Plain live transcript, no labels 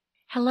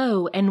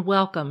Hello and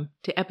welcome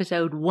to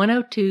episode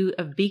 102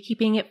 of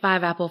Beekeeping at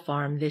Five Apple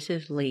Farm. This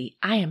is Lee.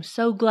 I am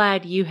so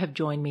glad you have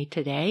joined me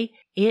today.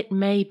 It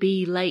may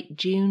be late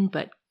June,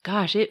 but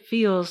gosh, it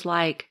feels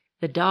like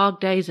the dog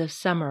days of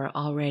summer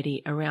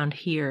already around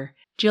here.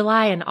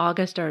 July and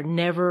August are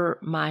never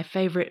my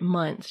favorite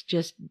months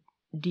just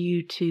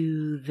due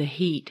to the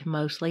heat,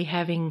 mostly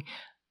having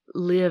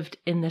lived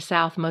in the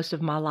South most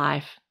of my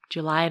life.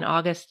 July and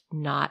August,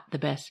 not the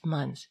best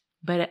months.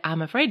 But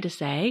I'm afraid to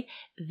say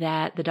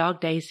that the dog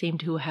days seem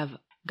to have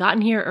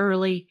gotten here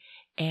early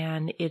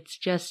and it's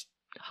just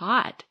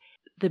hot.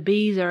 The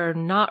bees are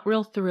not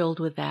real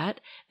thrilled with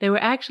that. They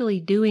were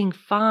actually doing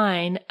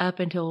fine up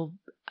until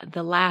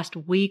the last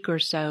week or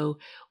so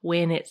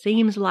when it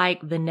seems like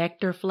the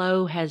nectar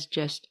flow has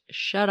just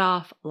shut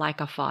off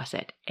like a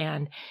faucet.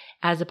 And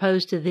as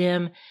opposed to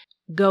them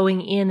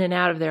going in and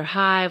out of their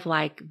hive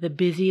like the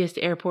busiest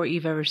airport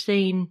you've ever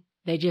seen,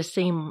 they just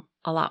seem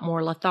a lot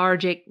more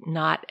lethargic,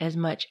 not as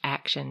much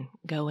action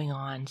going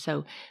on.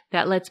 So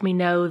that lets me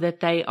know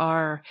that they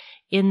are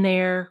in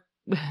there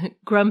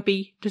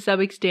grumpy to some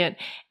extent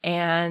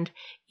and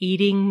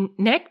eating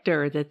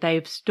nectar that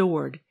they've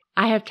stored.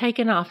 I have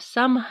taken off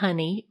some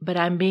honey, but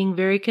I'm being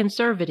very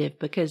conservative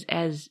because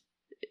as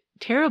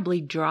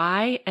terribly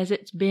dry as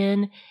it's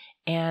been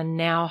and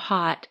now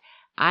hot,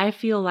 I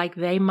feel like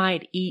they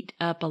might eat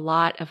up a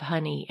lot of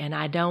honey, and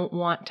I don't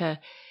want to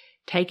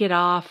take it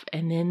off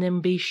and then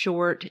them be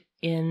short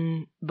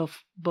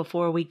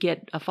before we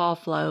get a fall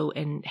flow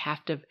and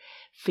have to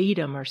feed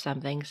them or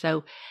something.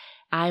 So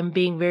I'm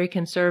being very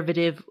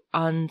conservative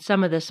on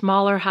some of the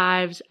smaller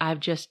hives. I've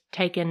just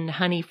taken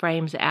honey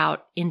frames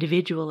out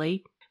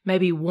individually,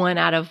 maybe one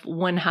out of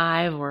one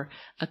hive or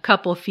a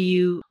couple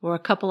few or a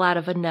couple out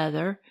of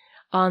another.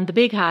 On the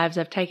big hives,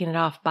 I've taken it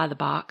off by the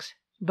box,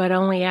 but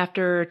only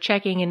after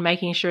checking and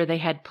making sure they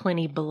had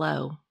plenty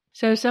below.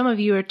 So some of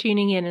you are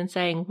tuning in and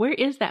saying, where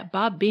is that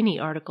Bob Binney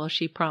article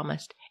she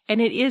promised? And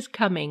it is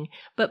coming,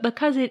 but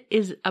because it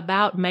is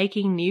about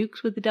making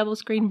nukes with the double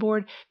screen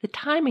board, the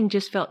timing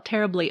just felt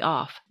terribly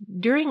off.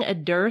 During a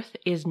dearth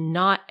is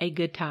not a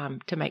good time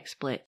to make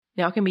splits.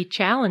 Now it can be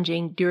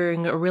challenging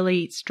during a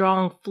really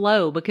strong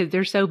flow because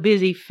they're so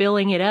busy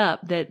filling it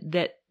up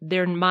that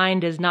their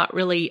mind is not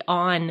really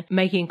on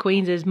making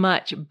queens as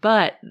much.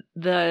 But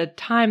the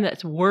time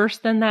that's worse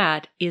than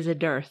that is a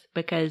dearth,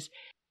 because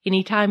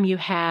anytime you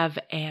have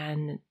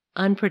an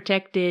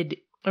unprotected,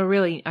 or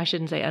really, I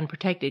shouldn't say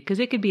unprotected, because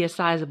it could be a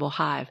sizable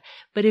hive.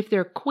 But if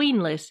they're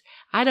queenless,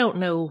 I don't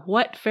know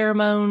what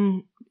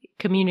pheromone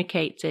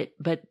communicates it,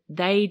 but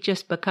they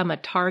just become a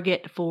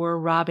target for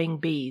robbing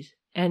bees.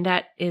 And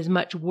that is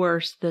much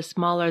worse the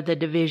smaller the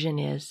division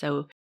is.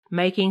 So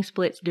making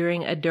splits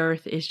during a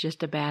dearth is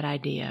just a bad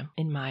idea,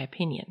 in my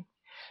opinion.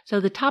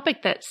 So the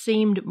topic that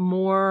seemed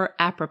more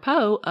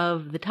apropos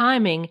of the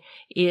timing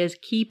is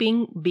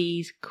keeping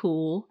bees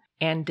cool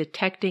and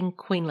detecting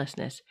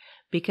queenlessness,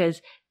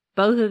 because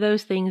both of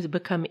those things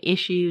become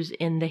issues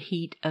in the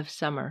heat of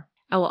summer.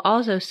 I will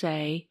also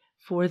say,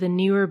 for the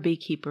newer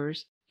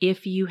beekeepers,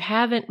 if you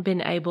haven't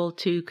been able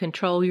to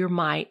control your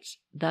mites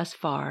thus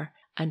far,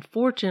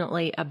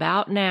 unfortunately,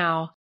 about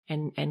now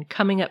and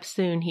coming up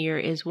soon here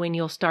is when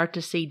you'll start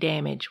to see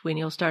damage, when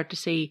you'll start to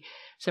see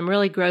some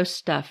really gross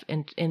stuff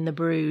in the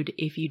brood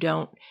if you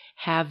don't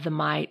have the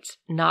mites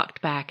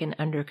knocked back and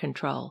under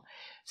control.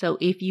 So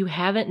if you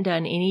haven't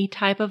done any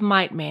type of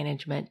mite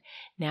management,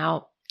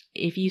 now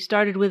if you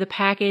started with a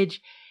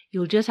package,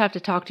 you'll just have to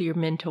talk to your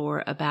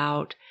mentor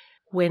about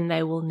when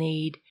they will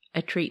need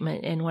a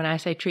treatment. And when I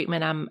say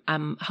treatment,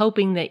 I'm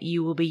hoping that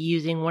you will be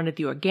using one of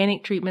the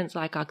organic treatments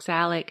like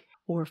oxalic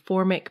or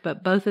formic,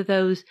 but both of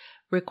those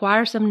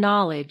require some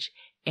knowledge,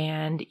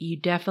 and you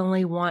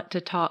definitely want to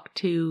talk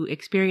to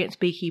experienced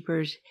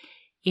beekeepers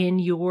in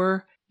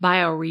your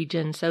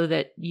bioregion so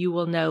that you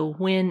will know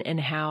when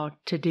and how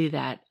to do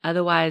that.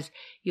 Otherwise,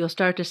 you'll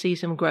start to see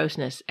some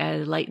grossness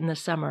as late in the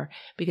summer,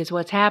 because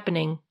what's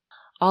happening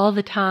all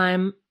the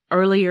time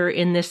earlier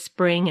in this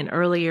spring and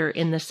earlier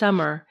in the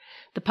summer,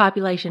 the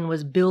population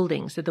was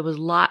building. So there was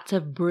lots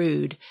of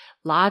brood.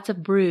 Lots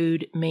of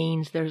brood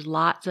means there's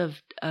lots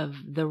of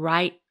the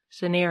right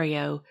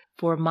scenario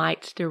for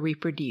mites to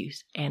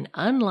reproduce. And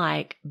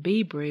unlike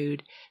bee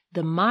brood,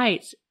 the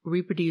mites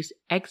reproduce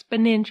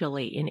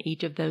exponentially in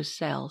each of those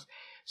cells.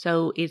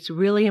 So it's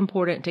really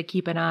important to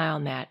keep an eye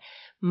on that.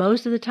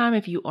 Most of the time,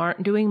 if you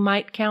aren't doing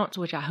mite counts,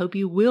 which I hope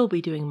you will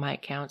be doing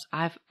mite counts,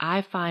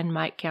 I find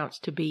mite counts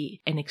to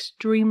be an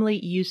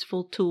extremely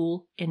useful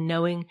tool in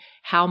knowing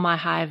how my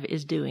hive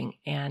is doing.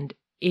 And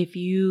if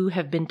you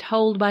have been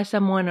told by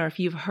someone, or if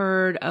you've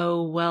heard,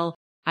 oh, well,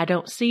 I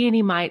don't see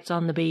any mites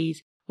on the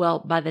bees.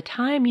 Well, by the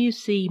time you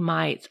see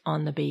mites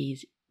on the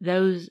bees,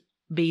 those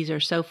bees are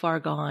so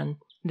far gone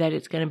that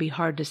it's going to be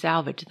hard to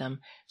salvage them.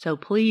 So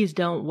please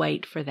don't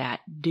wait for that.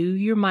 Do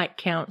your mite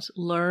counts.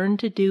 Learn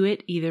to do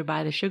it either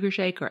by the sugar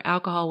shake or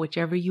alcohol,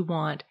 whichever you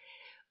want.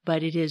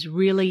 But it is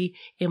really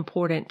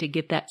important to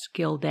get that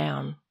skill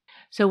down.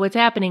 So what's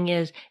happening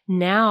is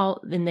now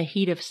in the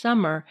heat of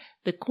summer,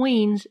 the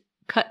queens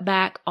cut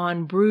back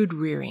on brood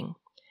rearing.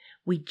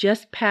 We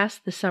just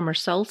passed the summer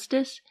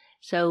solstice.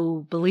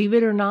 So believe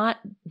it or not,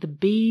 the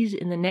bees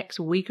in the next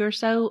week or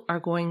so are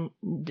going,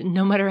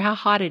 no matter how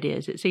hot it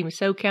is, it seems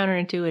so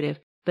counterintuitive,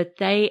 but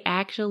they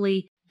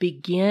actually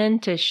begin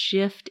to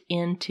shift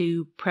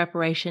into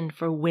preparation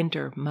for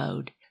winter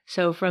mode.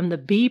 So from the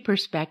bee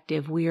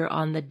perspective, we are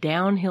on the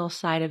downhill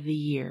side of the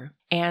year.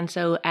 And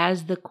so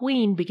as the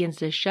queen begins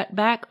to shut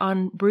back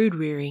on brood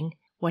rearing,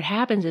 what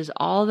happens is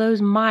all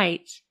those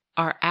mites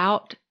are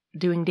out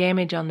doing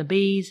damage on the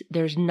bees.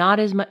 There's not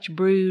as much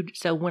brood.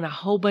 So when a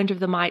whole bunch of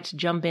the mites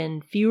jump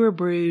in, fewer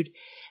brood,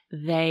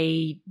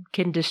 they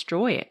can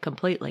destroy it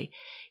completely.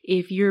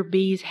 If your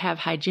bees have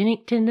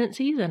hygienic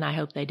tendencies, and I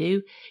hope they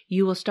do,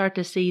 you will start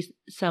to see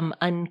some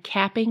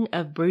uncapping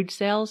of brood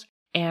cells.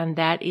 And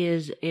that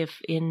is if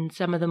in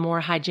some of the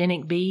more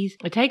hygienic bees,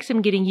 it takes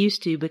some getting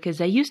used to because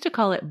they used to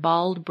call it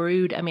bald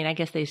brood. I mean, I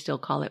guess they still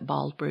call it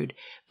bald brood,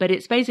 but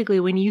it's basically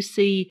when you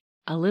see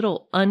a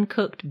little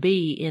uncooked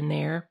bee in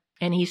there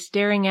and he's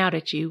staring out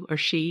at you, or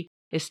she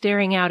is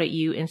staring out at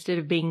you instead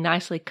of being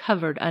nicely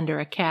covered under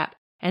a cap.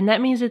 And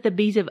that means that the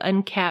bees have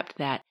uncapped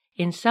that.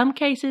 In some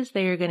cases,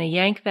 they are going to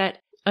yank that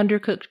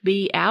undercooked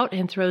bee out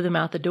and throw them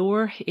out the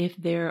door if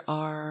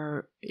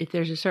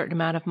there's a certain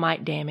amount of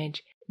mite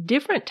damage.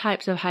 Different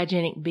types of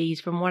hygienic bees,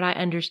 from what I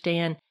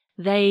understand,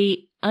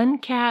 they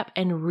uncap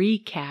and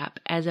recap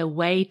as a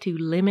way to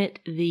limit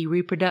the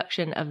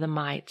reproduction of the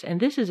mites. And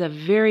this is a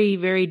very,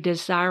 very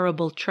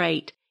desirable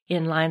trait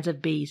in lines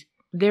of bees.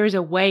 There's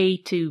a way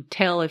to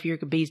tell if your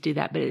bees do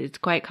that, but it's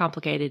quite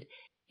complicated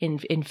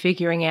in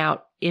figuring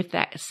out if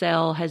that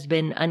cell has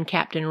been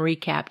uncapped and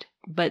recapped.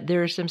 But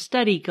there's some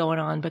study going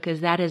on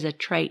because that is a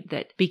trait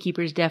that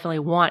beekeepers definitely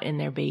want in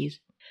their bees.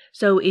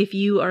 So if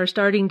you are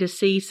starting to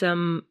see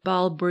some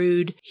bald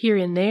brood here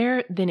and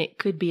there, then it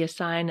could be a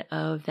sign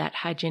of that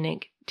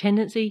hygienic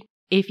tendency.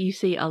 If you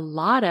see a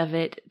lot of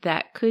it,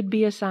 that could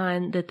be a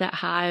sign that that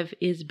hive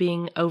is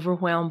being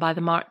overwhelmed by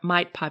the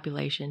mite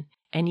population.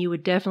 And you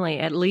would definitely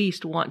at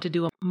least want to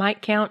do a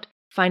mite count,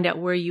 find out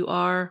where you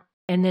are,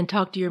 and then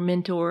talk to your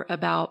mentor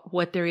about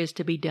what there is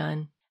to be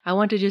done. I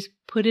want to just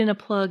put in a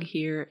plug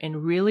here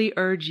and really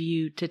urge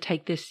you to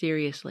take this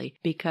seriously,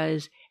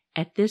 because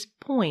at this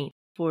point,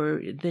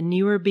 for the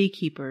newer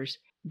beekeepers,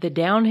 the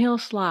downhill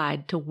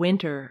slide to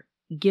winter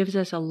gives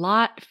us a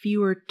lot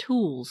fewer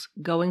tools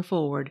going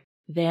forward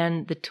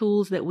than the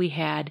tools that we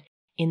had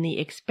in the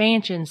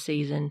expansion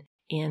season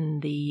in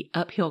the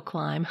uphill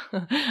climb.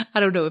 I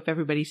don't know if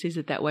everybody sees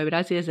it that way, but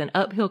I see it as an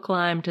uphill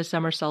climb to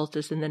summer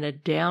solstice and then a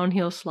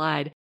downhill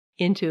slide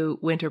into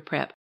winter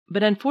prep.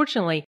 But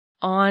unfortunately,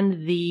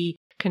 on the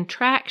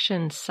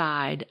contraction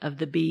side of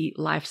the bee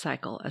life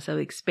cycle, so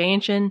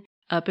expansion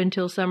up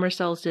until summer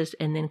solstice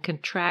and then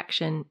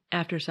contraction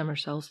after summer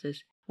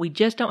solstice, we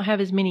just don't have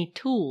as many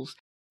tools.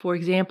 For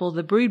example,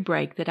 the brood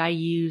break that I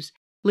use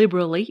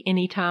liberally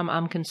anytime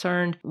I'm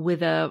concerned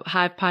with a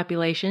hive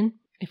population,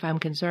 if I'm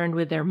concerned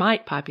with their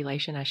mite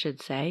population, I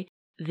should say,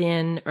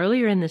 then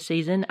earlier in the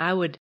season, I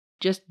would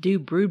just do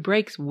brood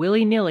breaks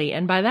willy-nilly.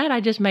 And by that,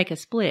 I just make a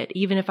split,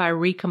 even if I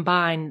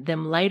recombine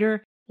them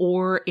later,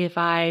 or if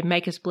I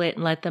make a split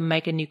and let them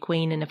make a new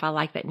queen. And if I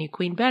like that new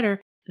queen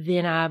better,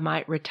 then I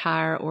might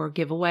retire or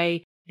give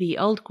away the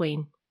old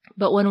queen.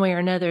 But one way or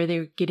another,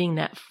 they're getting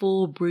that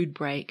full brood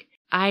break.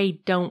 I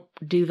don't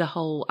do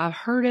I've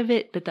heard of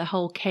it, but the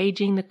whole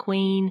caging the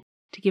queen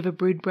to give a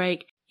brood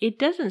break, it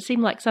doesn't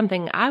seem like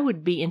something I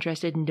would be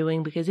interested in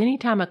doing, because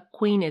anytime a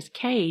queen is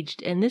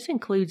caged, and this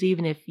includes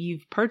even if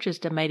you've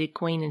purchased a mated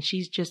queen and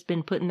she's just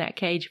been put in that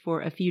cage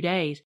for a few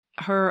days,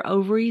 her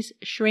ovaries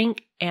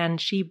shrink and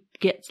she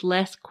gets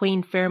less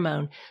queen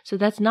pheromone. So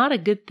that's not a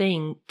good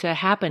thing to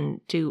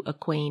happen to a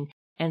queen.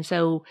 And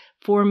so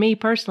for me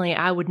personally,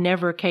 I would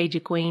never cage a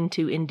queen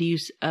to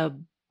induce a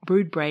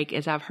brood break,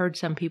 as I've heard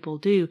some people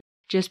do,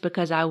 just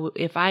because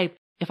if I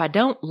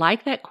don't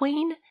like that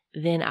queen,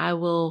 then I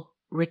will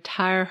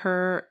retire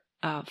her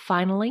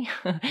finally.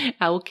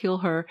 I will kill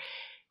her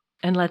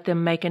and let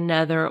them make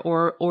another,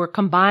 or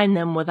combine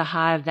them with a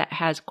hive that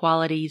has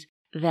qualities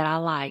that I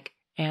like.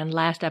 And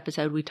last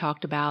episode, we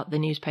talked about the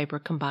newspaper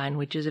combine,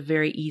 which is a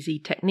very easy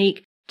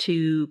technique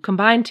to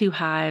combine two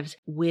hives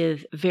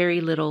with very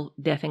little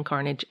death and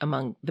carnage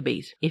among the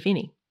bees, if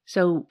any.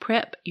 So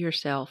prep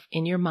yourself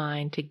in your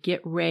mind to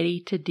get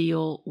ready to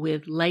deal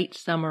with late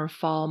summer,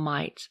 fall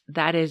mites.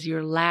 That is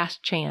your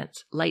last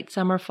chance. Late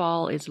summer,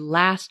 fall is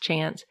last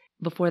chance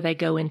before they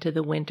go into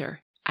the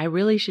winter. I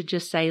really should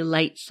just say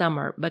late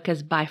summer,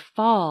 because by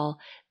fall,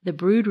 the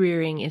brood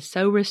rearing is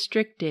so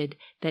restricted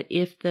that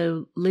if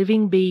the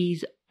living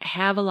bees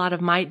have a lot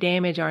of mite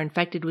damage, are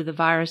infected with the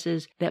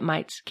viruses that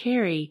mites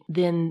carry,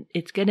 then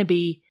it's going to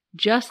be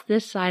just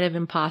this side of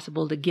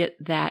impossible to get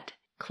that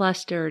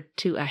cluster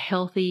to a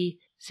healthy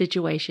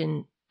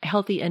situation,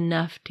 healthy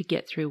enough to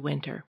get through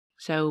winter.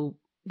 So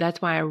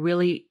that's why I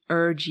really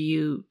urge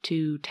you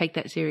to take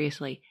that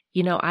seriously.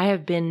 You know, I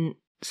have been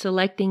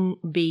selecting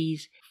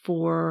bees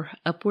for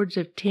upwards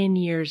of 10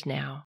 years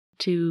now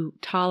to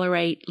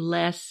tolerate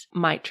less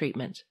mite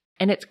treatments,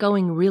 and it's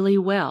going really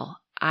well.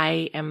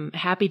 I am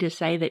happy to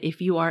say that if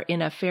you are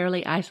in a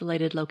fairly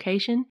isolated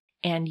location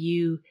and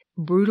you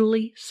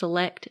brutally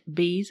select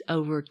bees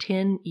over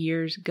 10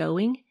 years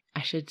going,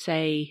 I should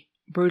say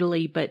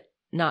brutally but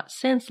not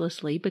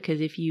senselessly,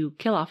 because if you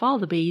kill off all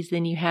the bees,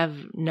 then you have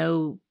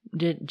no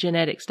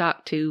genetic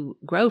stock to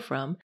grow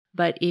from.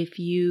 But if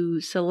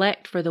you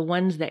select for the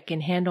ones that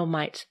can handle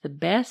mites the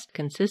best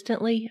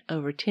consistently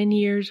over 10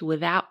 years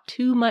without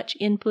too much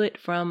input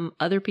from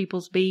other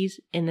people's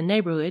bees in the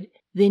neighborhood,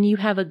 then you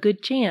have a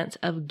good chance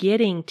of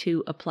getting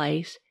to a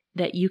place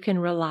that you can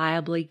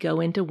reliably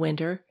go into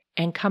winter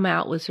and come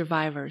out with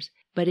survivors.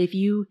 But if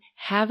you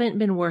haven't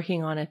been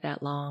working on it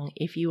that long,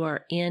 if you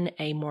are in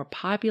a more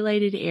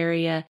populated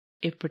area,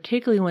 if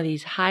particularly one of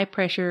these high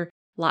pressure,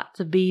 lots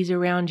of bees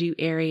around you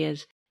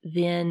areas,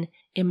 then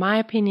in my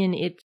opinion,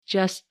 it's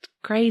just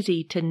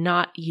crazy to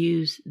not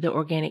use the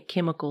organic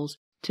chemicals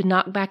to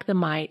knock back the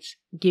mites,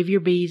 give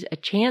your bees a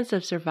chance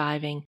of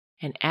surviving.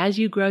 And as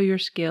you grow your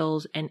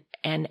skills and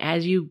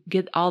as you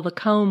get all the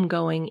comb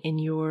going in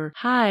your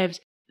hives,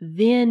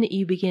 then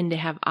you begin to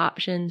have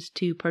options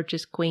to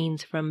purchase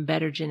queens from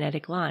better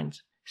genetic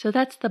lines. So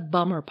that's the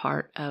bummer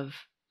part of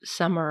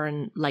summer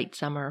and late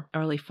summer,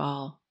 early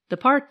fall. The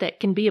part that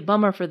can be a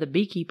bummer for the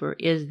beekeeper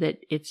is that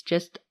it's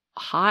just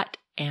hot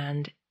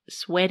and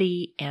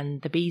sweaty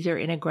and the bees are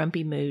in a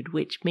grumpy mood,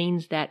 which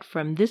means that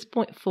from this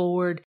point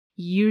forward,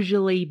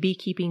 usually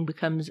beekeeping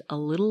becomes a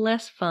little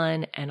less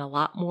fun and a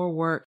lot more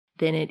work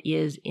than it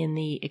is in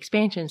the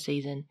expansion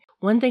season.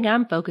 One thing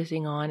I'm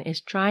focusing on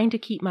is trying to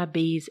keep my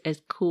bees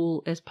as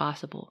cool as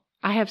possible.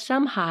 I have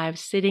some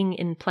hives sitting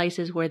in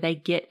places where they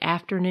get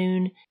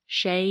afternoon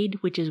shade,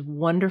 which is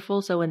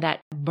wonderful. So when that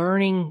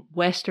burning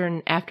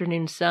western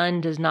afternoon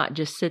sun does not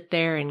just sit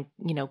there and,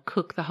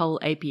 cook the whole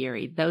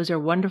apiary. Those are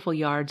wonderful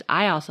yards.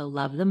 I also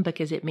love them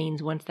because it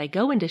means once they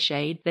go into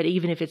shade, that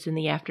even if it's in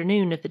the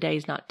afternoon, if the day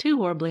is not too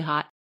horribly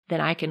hot,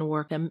 then I can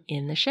work them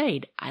in the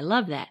shade. I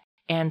love that.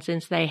 And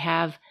since they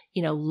have,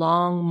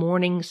 long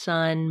morning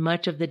sun,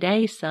 much of the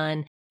day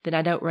sun, then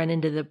I don't run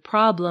into the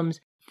problems,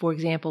 for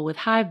example, with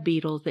hive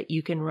beetles that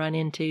you can run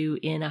into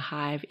in a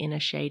hive in a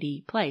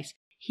shady place.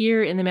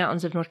 Here in the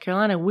mountains of North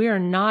Carolina, we are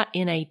not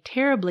in a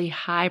terribly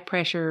high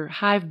pressure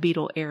hive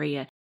beetle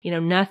area,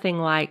 nothing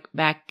like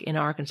back in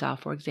Arkansas,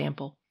 for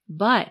example.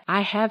 But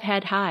I have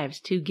had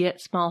hives to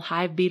get small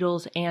hive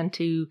beetles and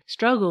to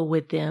struggle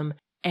with them,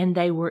 and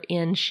they were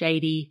in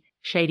shady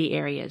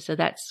areas. So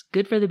that's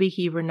good for the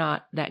beekeeper,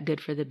 not that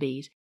good for the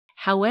bees.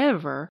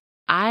 However,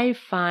 I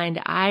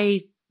find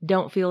I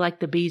don't feel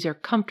like the bees are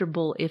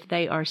comfortable if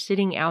they are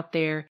sitting out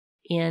there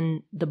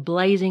in the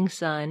blazing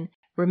sun.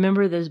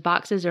 Remember, those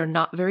boxes are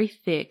not very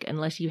thick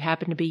unless you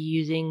happen to be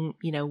using,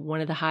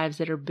 one of the hives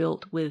that are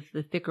built with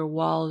the thicker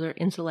walls or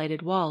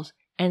insulated walls.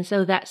 And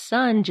so that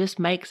sun just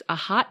makes a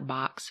hot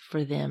box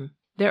for them.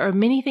 There are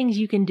many things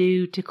you can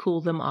do to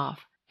cool them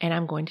off, and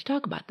I'm going to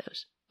talk about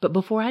those. But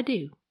before I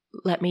do,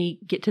 let me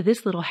get to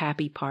this little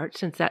happy part,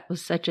 since that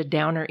was such a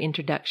downer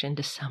introduction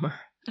to summer.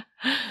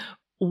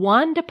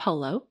 Juan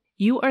DePolo,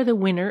 you are the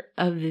winner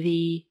of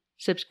the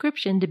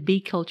subscription to Bee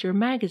Culture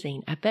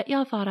magazine. I bet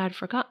y'all thought I'd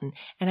forgotten,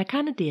 and I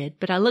kind of did,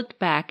 but I looked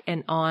back,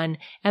 and on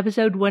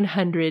episode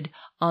 100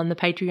 on the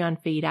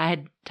Patreon feed, I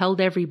had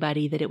told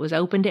everybody that it was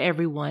open to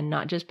everyone,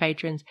 not just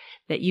patrons,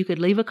 that you could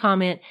leave a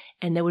comment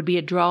and there would be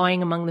a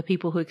drawing among the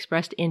people who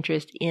expressed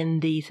interest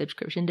in the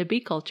subscription to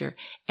Bee Culture.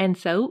 And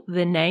so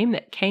the name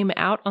that came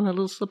out on the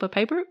little slip of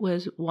paper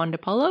was Juan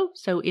DePolo.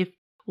 So if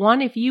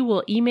you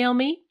will email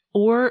me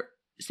or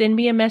send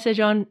me a message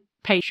on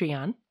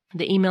Patreon,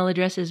 the email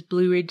address is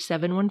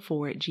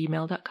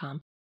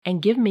blueridge714@gmail.com,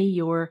 and give me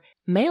your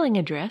mailing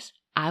address,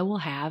 I will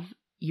have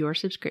your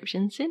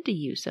subscription sent to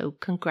you. So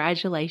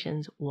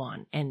congratulations,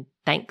 Juan, and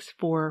thanks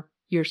for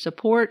your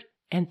support,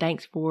 and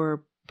thanks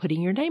for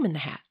putting your name in the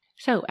hat.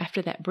 So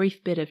after that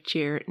brief bit of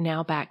cheer,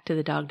 now back to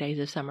the dog days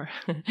of summer.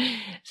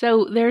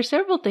 So there are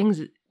several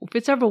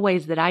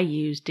ways that I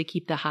use to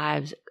keep the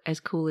hives as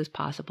cool as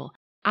possible.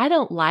 I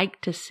don't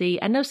like to see,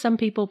 I know some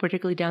people,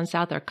 particularly down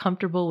south, are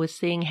comfortable with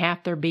seeing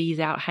half their bees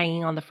out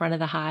hanging on the front of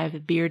the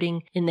hive,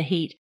 bearding in the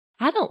heat.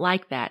 I don't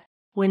like that.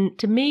 When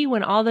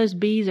all those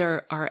bees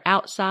are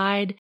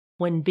outside,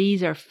 when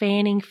bees are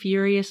fanning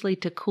furiously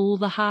to cool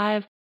the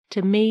hive,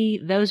 to me,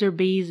 those are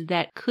bees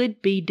that could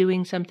be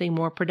doing something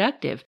more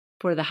productive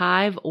for the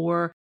hive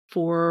or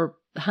for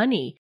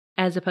honey,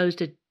 as opposed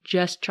to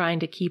just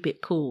trying to keep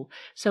it cool.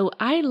 So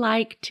I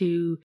like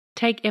to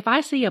if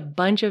I see a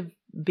bunch of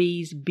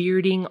bees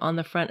bearding on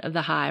the front of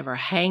the hive or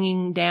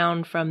hanging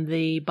down from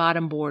the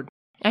bottom board,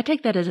 I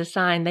take that as a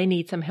sign they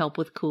need some help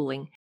with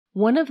cooling.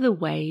 One of the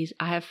ways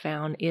I have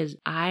found is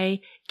I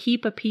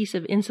keep a piece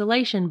of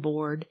insulation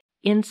board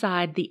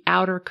inside the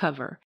outer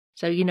cover.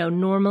 So,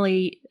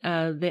 normally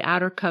the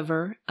outer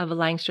cover of a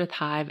Langstroth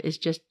hive is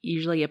just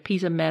usually a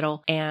piece of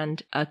metal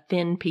and a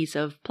thin piece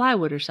of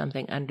plywood or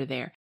something under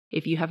there.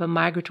 If you have a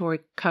migratory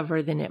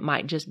cover, then it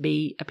might just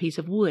be a piece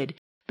of wood.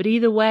 But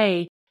either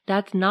way,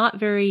 that's not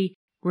very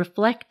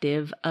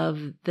reflective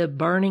of the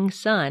burning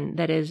sun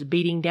that is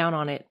beating down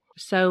on it.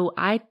 So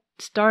I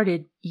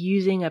started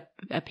using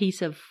a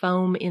piece of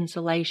foam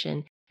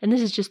insulation. And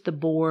this is just the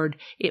board.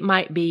 It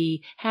might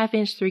be 1/2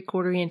 inch,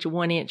 3/4 inch,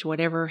 1 inch,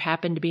 whatever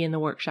happened to be in the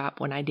workshop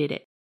when I did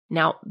it.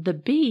 Now, the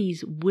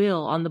bees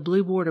will, on the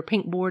blue board or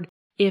pink board,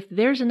 if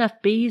there's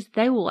enough bees,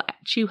 they will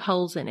chew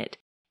holes in it.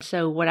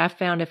 So what I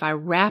found, if I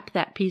wrap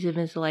that piece of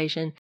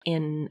insulation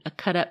in a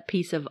cut up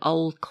piece of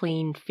old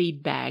clean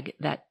feed bag,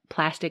 that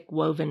plastic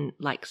woven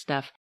like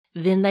stuff,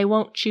 then they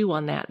won't chew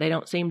on that. They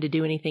don't seem to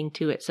do anything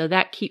to it. So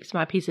that keeps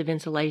my piece of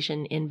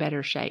insulation in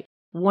better shape.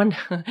 One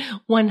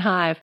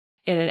hive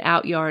in an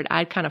outyard,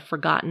 I'd kind of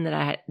forgotten that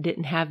I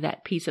didn't have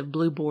that piece of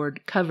blue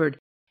board covered.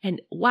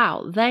 And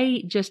wow,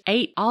 they just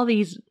ate all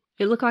these.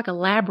 It looked like a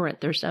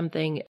labyrinth or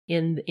something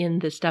in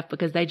the stuff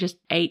because they just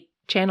ate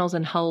channels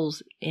and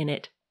holes in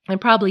it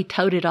and probably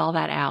toted all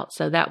that out.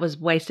 So that was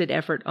wasted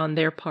effort on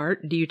their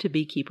part due to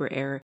beekeeper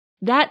error.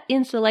 That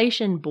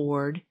insulation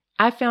board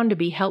I found to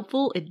be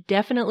helpful. It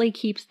definitely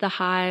keeps the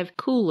hive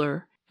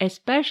cooler,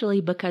 especially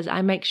because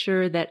I make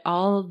sure that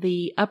all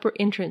the upper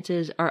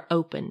entrances are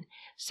open.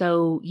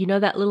 So, you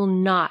know that little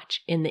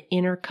notch in the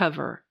inner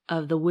cover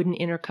of the wooden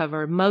inner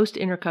cover, most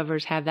inner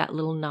covers have that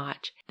little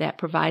notch that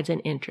provides an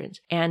entrance.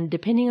 And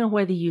depending on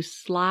whether you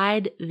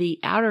slide the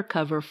outer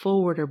cover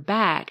forward or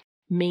back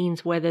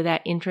means whether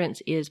that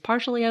entrance is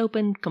partially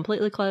open,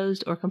 completely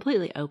closed, or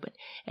completely open.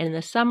 And in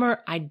the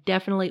summer, I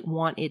definitely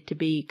want it to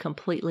be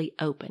completely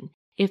open.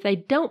 If they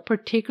don't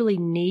particularly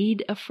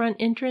need a front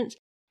entrance,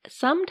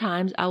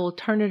 sometimes I will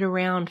turn it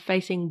around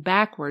facing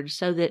backwards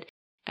so that,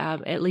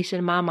 at least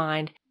in my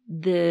mind,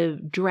 the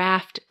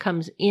draft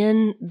comes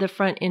in the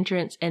front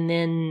entrance and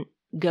then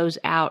goes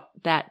out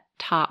that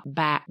top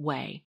back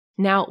way.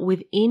 Now,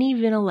 with any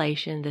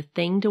ventilation, the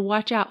thing to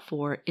watch out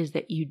for is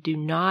that you do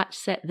not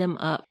set them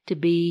up to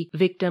be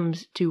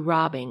victims to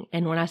robbing.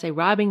 And when I say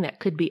robbing, that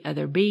could be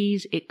other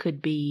bees, it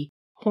could be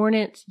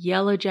hornets,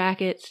 yellow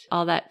jackets,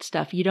 all that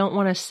stuff. You don't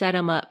want to set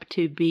them up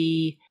to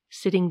be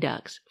sitting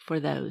ducks for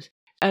those.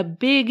 A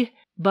big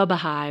Bubba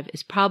hive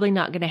is probably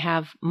not going to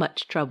have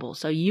much trouble.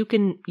 So you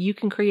can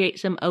create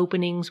some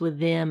openings with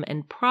them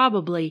and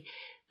probably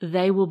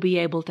they will be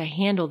able to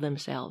handle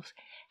themselves.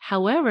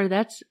 However,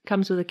 that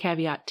comes with a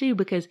caveat too,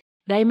 because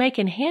they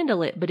can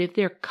handle it, but if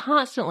they're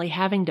constantly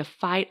having to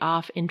fight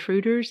off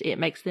intruders, it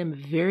makes them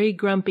very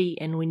grumpy.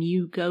 And when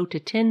you go to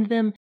tend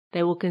them,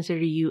 they will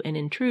consider you an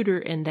intruder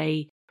and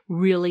they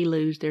really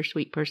lose their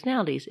sweet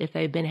personalities if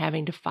they've been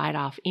having to fight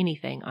off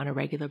anything on a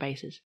regular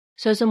basis.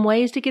 So some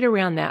ways to get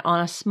around that.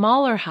 On a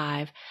smaller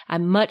hive,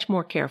 I'm much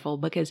more careful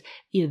because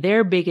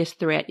their biggest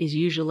threat is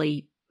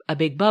usually a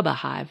big Bubba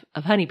hive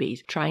of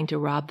honeybees trying to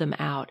rob them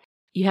out.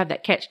 You have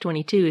that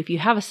catch-22. If you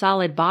have a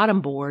solid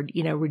bottom board,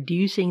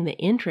 reducing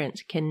the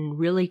entrance can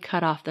really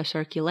cut off the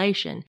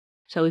circulation.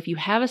 So if you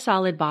have a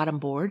solid bottom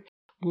board,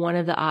 one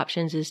of the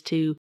options is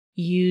to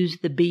use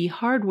the bee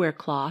hardware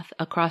cloth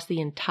across the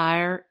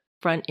entire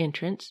front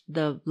entrance,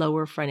 the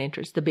lower front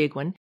entrance, the big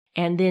one,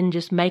 and then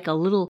just make a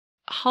little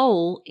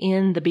hole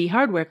in the bee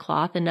hardware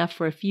cloth, enough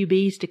for a few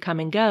bees to come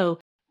and go.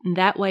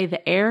 That way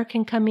the air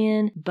can come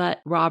in,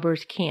 but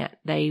robbers can't.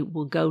 They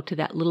will go to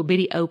that little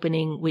bitty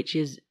opening, which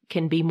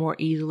can be more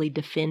easily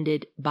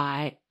defended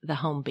by the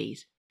home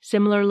bees.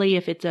 Similarly,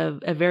 if it's a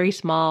very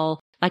small,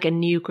 like a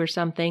nuke or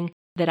something,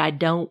 that I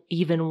don't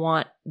even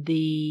want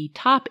the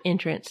top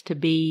entrance to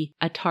be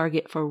a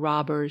target for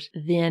robbers,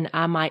 then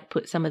I might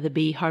put some of the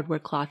bee hardware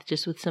cloth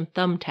just with some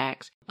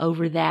thumbtacks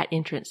over that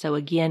entrance. So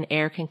again,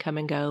 air can come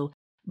and go,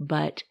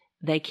 but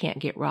they can't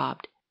get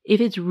robbed.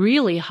 If it's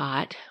really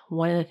hot,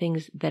 one of the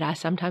things that I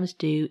sometimes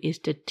do is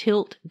to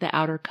tilt the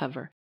outer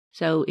cover.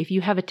 So if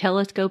you have a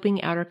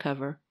telescoping outer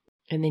cover,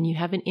 and then you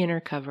have an inner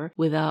cover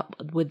with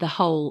the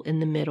hole in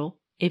the middle,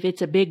 if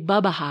it's a big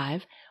Bubba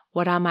hive,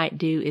 what I might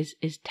do is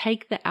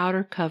take the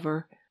outer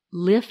cover,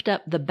 lift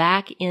up the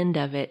back end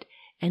of it,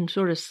 and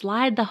sort of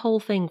slide the whole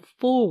thing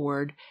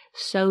forward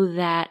so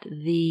that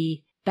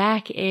the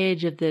back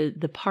edge of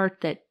the part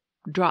that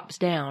drops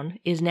down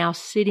is now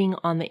sitting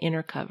on the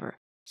inner cover.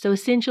 So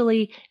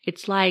essentially,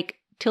 it's like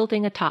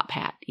tilting a top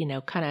hat,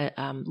 kind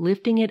of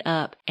lifting it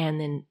up and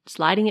then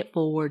sliding it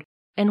forward.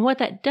 And what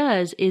that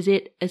does is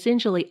it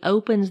essentially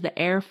opens the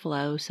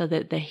airflow so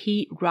that the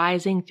heat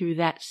rising through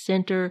that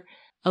center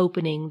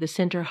opening, the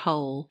center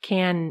hole,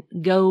 can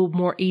go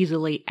more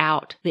easily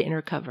out the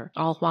inner cover,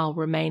 all while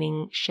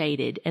remaining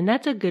shaded. And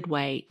that's a good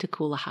way to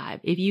cool a hive.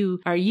 If you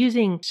are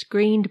using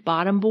screened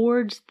bottom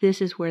boards,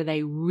 this is where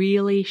they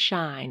really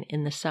shine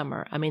in the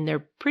summer. I mean,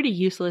 they're pretty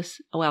useless.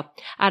 Well,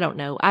 I don't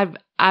know.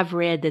 I've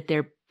read that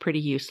they're pretty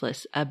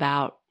useless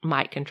about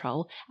mite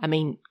control. I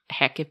mean,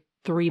 heck, if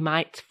 3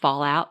 mites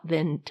fall out,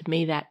 then to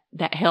me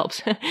that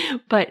helps.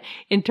 But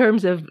in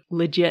terms of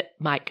legit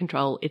mite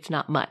control, it's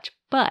not much.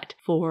 But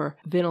for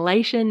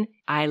ventilation,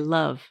 I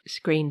love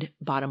screened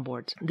bottom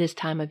boards this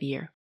time of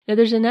year. Now,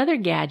 there's another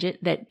gadget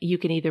that you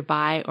can either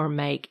buy or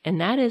make,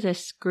 and that is a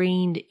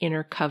screened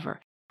inner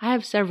cover. I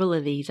have several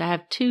of these. I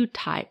have 2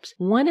 types.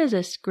 One is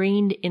a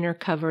screened inner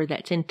cover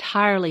that's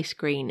entirely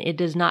screened. It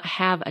does not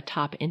have a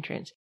top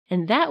entrance.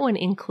 And that one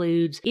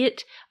includes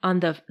it on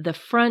the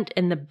front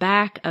and the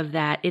back of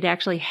that. It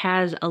actually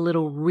has a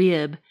little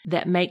rib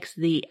that makes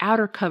the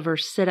outer cover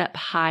sit up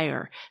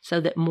higher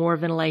so that more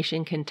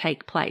ventilation can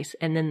take place.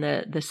 And then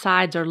the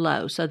sides are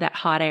low so that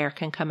hot air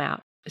can come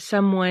out.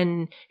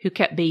 Someone who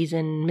kept bees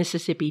in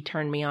Mississippi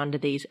turned me on to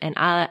these, and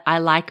I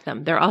like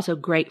them. They're also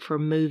great for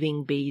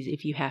moving bees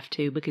if you have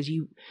to, because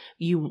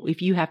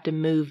if you have to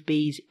move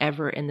bees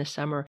ever in the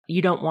summer,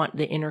 you don't want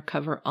the inner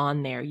cover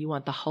on there. You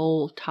want the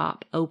whole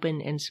top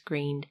open and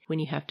screened when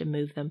you have to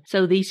move them.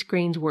 So these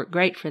screens work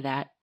great for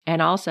that,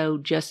 and also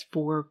just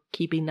for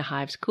keeping the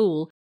hives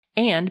cool.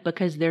 And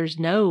because there's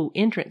no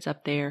entrance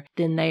up there,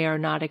 then they are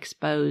not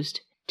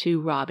exposed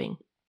to robbing.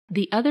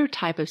 The other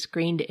type of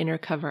screened inner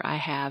cover I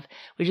have,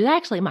 which is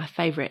actually my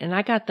favorite, and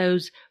I got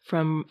those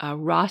from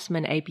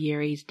Rossman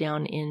Apiaries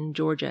down in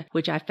Georgia,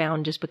 which I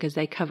found just because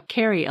they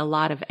carry a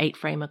lot of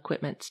 8-frame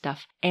equipment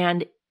stuff.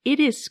 And it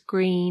is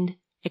screened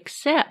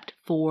except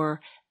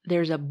for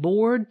there's a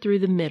board through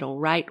the middle,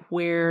 right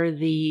where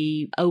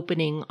the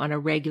opening on a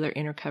regular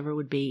inner cover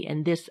would be.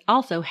 And this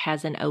also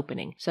has an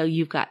opening. So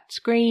you've got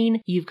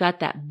screen, you've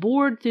got that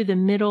board through the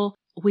middle,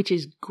 which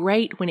is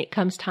great when it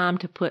comes time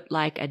to put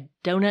like a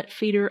donut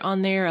feeder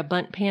on there, a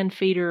bundt pan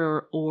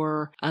feeder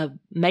or a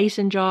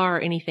mason jar or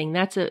anything.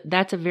 That's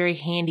a very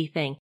handy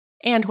thing.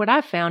 And what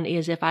I've found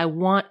is if I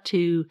want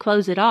to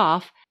close it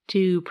off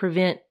to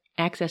prevent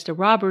access to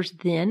robbers,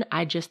 then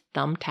I just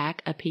thumbtack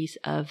a piece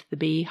of the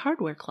bee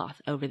hardware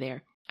cloth over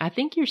there. I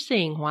think you're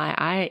seeing why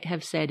I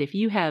have said if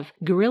you have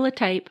Gorilla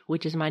Tape,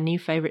 which is my new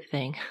favorite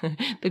thing,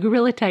 the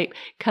Gorilla Tape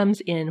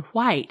comes in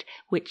white,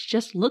 which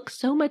just looks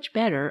so much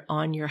better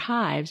on your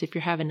hives if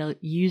you're having to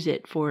use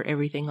it for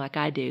everything like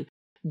I do.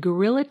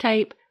 Gorilla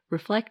Tape,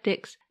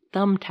 Reflectix,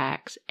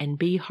 thumbtacks, and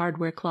bee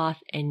hardware cloth,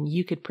 and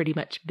you could pretty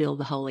much build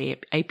the whole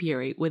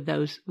apiary with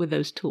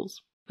those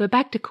tools. But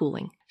back to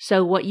cooling.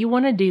 So what you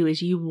want to do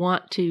is you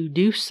want to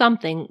do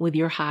something with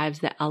your hives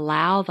that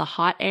allow the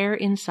hot air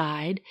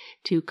inside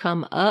to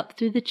come up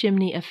through the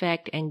chimney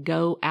effect and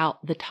go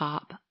out the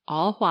top,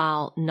 all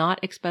while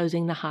not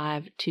exposing the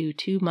hive to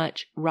too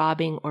much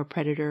robbing or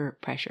predator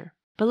pressure.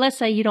 But let's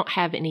say you don't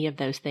have any of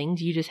those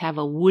things. You just have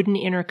a wooden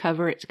inner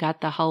cover. It's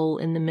got the hole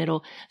in the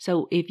middle.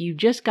 So if you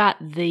just got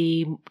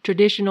the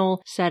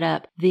traditional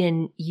setup,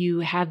 then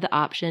you have the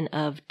option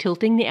of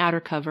tilting the outer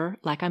cover,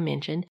 like I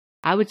mentioned.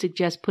 I would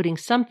suggest putting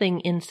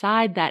something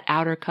inside that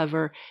outer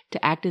cover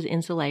to act as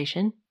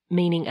insulation,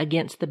 meaning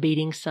against the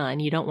beating sun.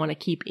 You don't want to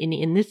keep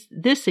any, in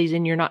this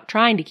season, you're not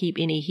trying to keep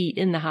any heat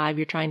in the hive.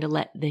 You're trying to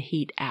let the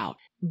heat out.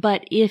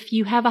 But if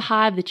you have a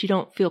hive that you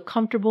don't feel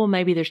comfortable,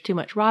 maybe there's too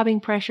much robbing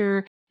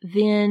pressure,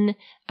 then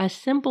a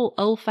simple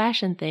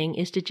old-fashioned thing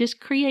is to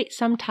just create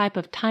some type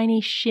of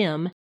tiny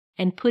shim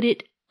and put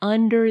it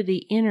under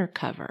the inner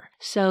cover.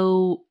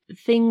 So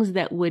things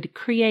that would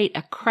create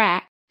a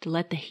crack to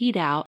let the heat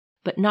out,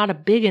 but not a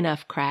big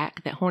enough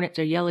crack that hornets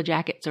or yellow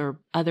jackets or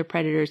other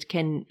predators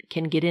can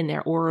get in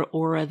there,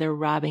 or other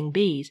robbing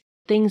bees.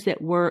 Things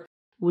that work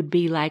would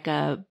be like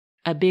a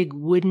big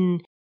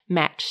wooden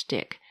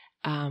matchstick.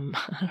 I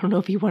don't know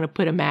if you want to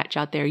put a match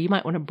out there. You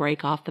might want to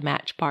break off the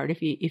match part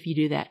if you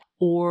do that.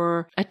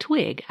 Or a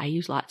twig. I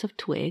use lots of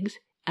twigs.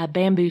 A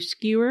bamboo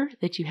skewer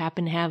that you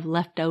happen to have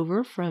left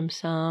over from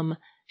some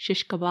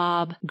shish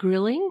kebab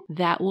grilling,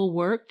 that will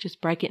work.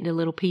 Just break it into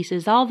little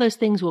pieces. All those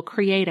things will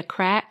create a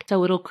crack.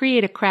 So it'll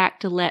create a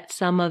crack to let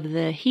some of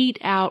the heat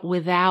out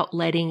without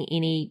letting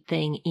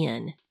anything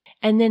in.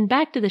 And then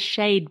back to the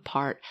shade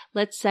part.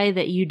 Let's say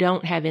that you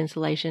don't have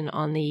insulation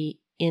on the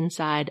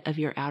inside of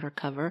your outer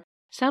cover.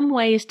 Some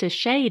ways to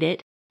shade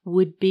it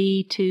would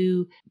be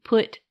to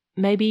put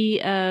maybe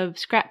a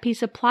scrap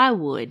piece of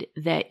plywood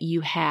that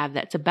you have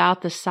that's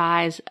about the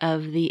size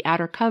of the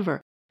outer cover.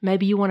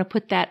 Maybe you want to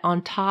put that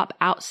on top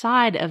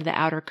outside of the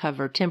outer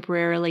cover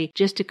temporarily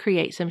just to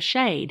create some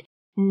shade.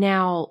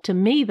 Now, to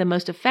me, the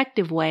most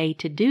effective way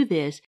to do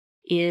this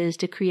is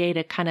to create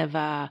a kind of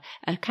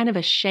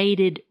a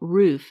shaded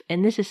roof.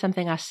 And this is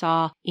something I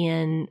saw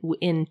in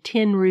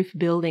tin roof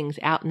buildings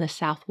out in the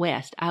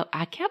Southwest.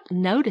 I kept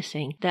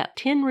noticing that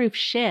tin roof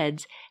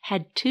sheds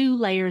had 2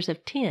 layers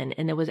of tin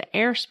and there was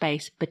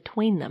airspace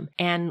between them.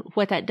 And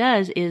what that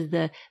does is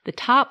the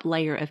top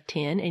layer of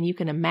tin, and you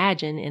can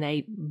imagine in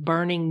a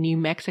burning New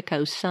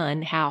Mexico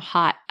sun how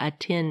hot a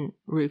tin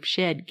roof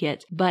shed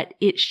gets, but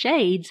it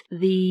shades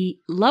the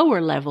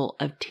lower level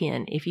of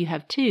tin if you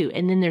have 2,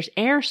 and then there's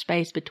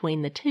airspace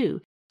between the 2.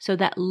 So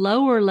that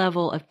lower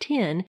level of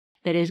tin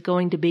that is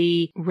going to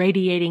be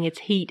radiating its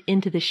heat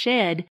into the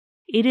shed,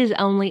 it is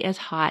only as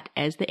hot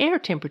as the air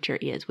temperature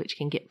is, which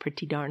can get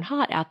pretty darn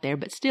hot out there,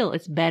 but still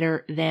it's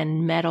better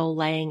than metal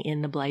laying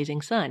in the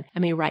blazing sun. I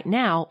mean, right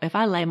now, if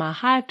I lay my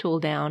hive tool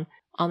down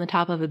on the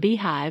top of a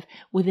beehive,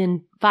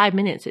 within 5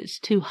 minutes, it's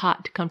too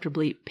hot to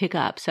comfortably pick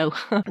up. So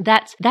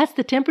that's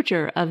the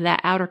temperature of that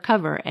outer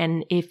cover.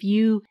 And if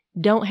you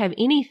don't have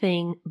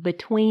anything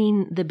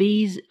between the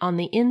bees on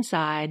the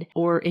inside,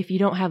 or if you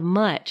don't have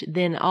much,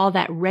 then all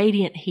that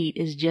radiant heat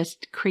is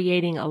just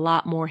creating a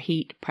lot more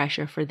heat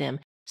pressure for them.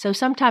 So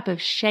some type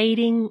of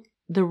shading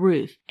the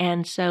roof.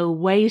 And so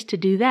ways to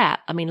do that,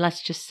 I mean,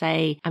 let's just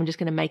say, I'm just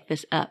going to make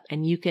this up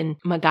and you can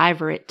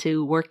MacGyver it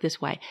to work this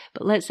way.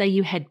 But let's say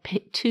you had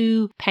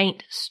 2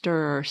 paint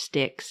stirrer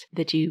sticks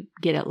that you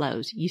get at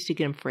Lowe's. You used to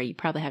get them free. You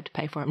probably have to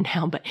pay for them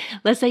now, but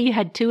let's say you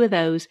had 2 of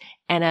those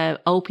and an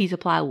old piece of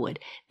plywood.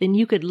 Then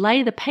you could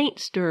lay the paint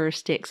stirrer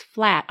sticks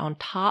flat on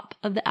top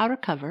of the outer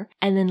cover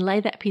and then lay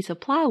that piece of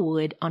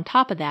plywood on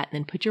top of that and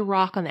then put your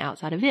rock on the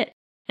outside of it.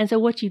 And so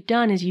what you've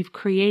done is you've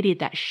created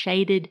that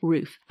shaded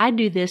roof. I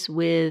do this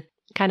with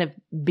kind of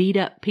beat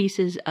up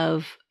pieces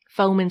of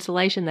foam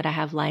insulation that I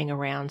have laying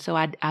around. So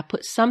I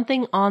put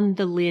something on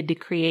the lid to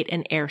create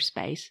an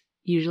airspace,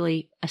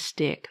 usually a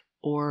stick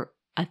or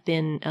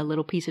a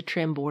little piece of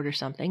trim board or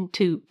something,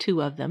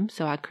 two of them.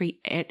 So I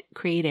create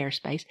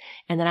airspace,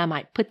 and then I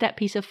might put that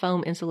piece of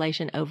foam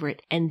insulation over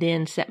it and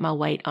then set my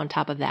weight on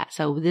top of that.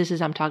 So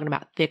I'm talking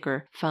about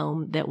thicker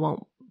foam that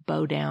won't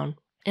bow down.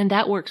 And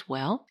that works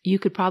well. You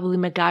could probably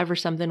MacGyver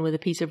something with a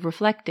piece of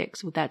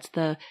Reflectix. That's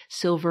the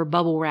silver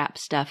bubble wrap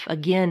stuff.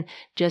 Again,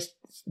 just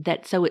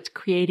that so it's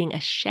creating a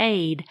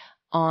shade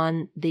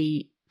on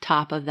the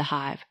top of the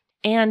hive.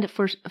 And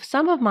for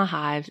some of my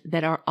hives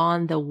that are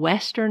on the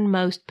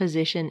westernmost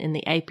position in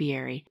the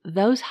apiary,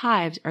 those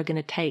hives are going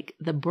to take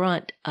the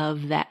brunt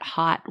of that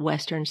hot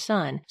western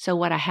sun. So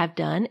what I have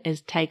done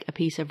is take a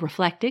piece of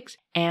Reflectix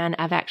and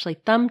I've actually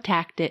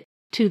thumbtacked it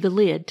to the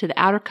lid, to the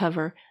outer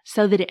cover,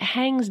 so that it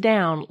hangs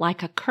down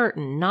like a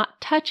curtain,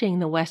 not touching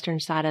the western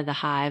side of the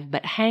hive,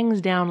 but hangs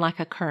down like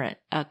a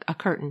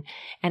curtain.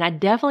 And I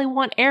definitely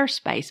want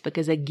airspace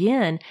because,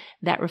 again,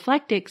 that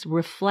Reflectix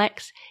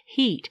reflects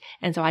heat.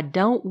 And so I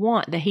don't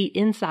want the heat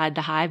inside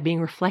the hive being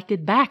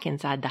reflected back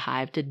inside the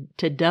hive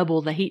to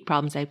double the heat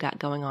problems they've got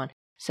going on.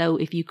 So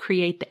if you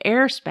create the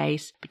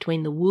airspace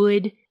between the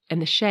wood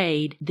and the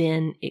shade,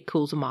 then it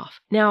cools them off.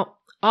 Now,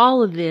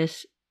 all of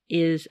this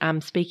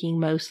I'm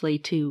speaking mostly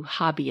to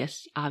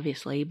hobbyists,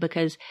 obviously,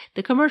 because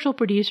the commercial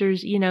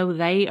producers,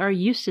 they are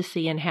used to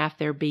seeing half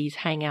their bees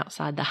hang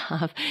outside the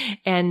hive,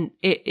 and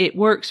it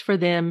works for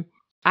them.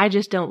 I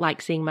just don't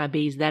like seeing my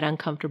bees that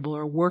uncomfortable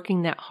or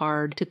working that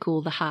hard to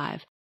cool the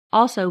hive.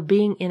 Also,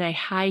 being in a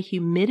high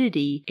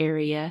humidity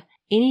area,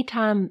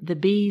 anytime the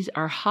bees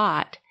are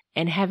hot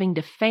and having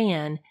to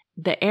fan,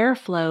 the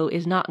airflow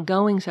is not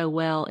going so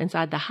well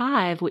inside the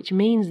hive, which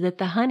means that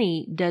the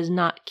honey does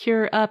not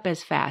cure up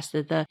as fast.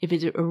 If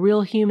it's a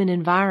real humid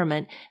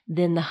environment,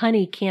 then the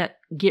honey can't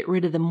get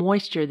rid of the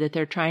moisture that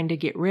they're trying to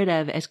get rid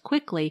of as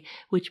quickly,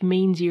 which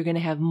means you're going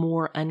to have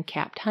more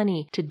uncapped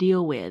honey to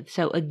deal with.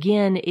 So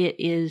again, it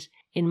is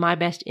in my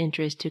best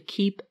interest to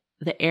keep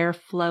the air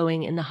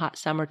flowing in the hot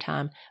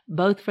summertime,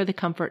 both for the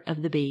comfort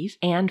of the bees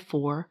and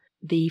for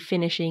the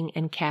finishing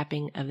and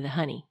capping of the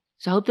honey.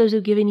 So I hope those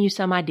have given you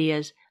some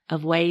ideas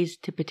of ways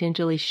to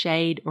potentially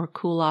shade or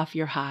cool off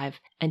your hive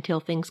until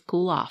things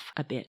cool off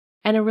a bit.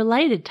 And a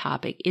related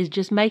topic is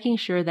just making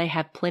sure they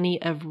have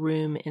plenty of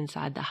room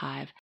inside the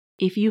hive.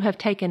 If you have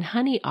taken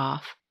honey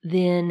off,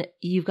 then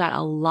you've got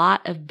a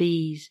lot of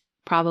bees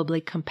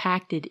probably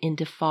compacted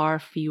into far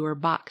fewer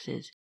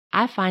boxes.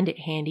 I find it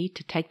handy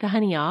to take the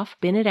honey off,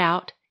 bin it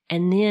out,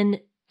 and then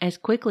as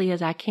quickly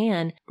as I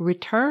can,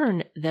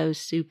 return those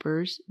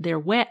supers, they're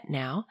wet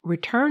now,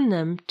 return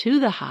them to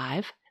the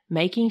hive,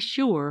 making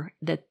sure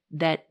that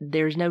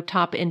there's no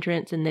top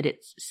entrance and that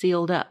it's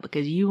sealed up,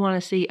 because you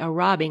want to see a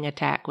robbing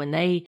attack. When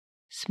they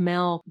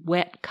smell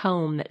wet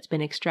comb that's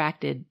been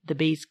extracted, the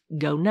bees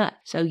go nuts.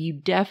 So you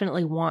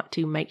definitely want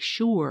to make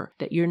sure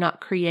that you're not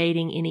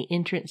creating any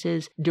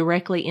entrances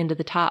directly into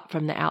the top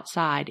from the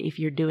outside if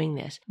you're doing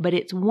this. But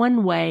it's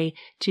one way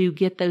to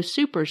get those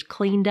supers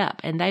cleaned up,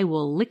 and they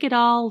will lick it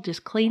all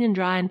just clean and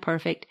dry and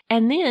perfect.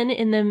 And then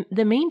in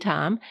the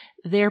meantime,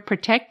 they're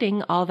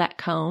protecting all that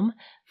comb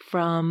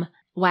from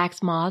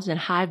wax moths and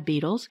hive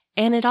beetles,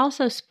 and it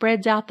also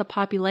spreads out the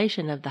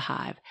population of the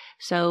hive.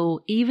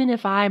 So even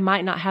if I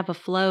might not have a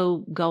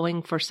flow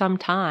going for some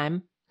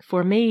time,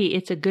 for me,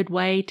 it's a good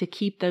way to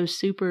keep those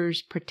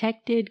supers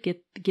protected,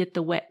 get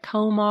the wet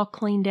comb all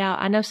cleaned out.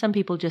 I know some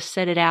people just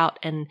set it out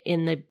and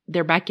in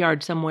their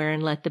backyard somewhere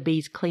and let the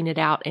bees clean it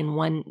out in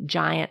one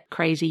giant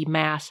crazy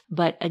mass.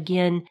 But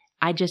again,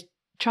 I just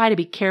try to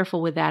be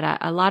careful with that.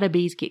 A lot of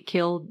bees get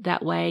killed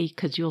that way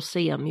because you'll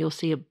see them. You'll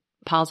see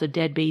piles of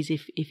dead bees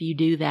if you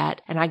do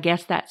that. And I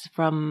guess that's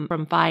from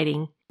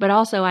fighting. But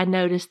also I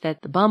noticed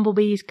that the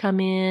bumblebees come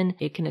in,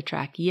 it can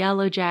attract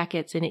yellow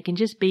jackets, and it can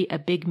just be a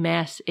big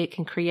mess. It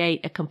can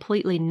create a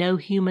completely no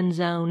human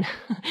zone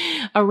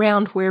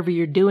around wherever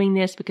you're doing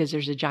this because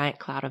there's a giant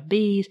cloud of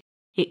bees.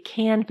 It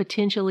can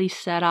potentially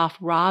set off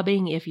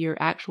robbing if your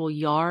actual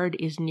yard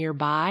is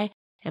nearby.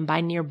 And by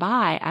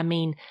nearby, I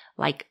mean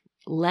like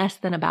less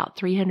than about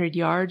 300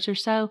 yards or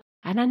so.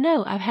 And I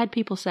know I've had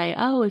people say,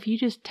 oh, if you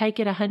just take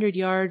it 100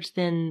 yards,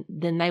 then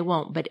they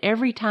won't. But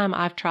every time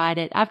I've tried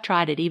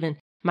it even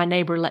My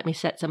neighbor let me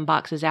set some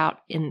boxes out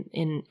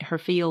in her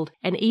field.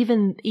 And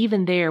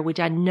even there, which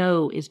I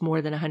know is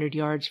more than 100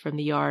 yards from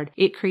the yard,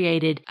 it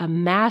created a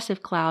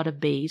massive cloud of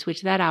bees,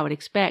 which that I would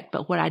expect.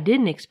 But what I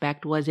didn't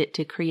expect was it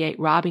to create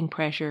robbing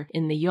pressure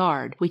in the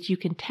yard, which you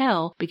can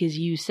tell because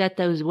you set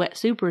those wet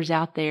supers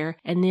out there.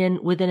 And then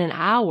within an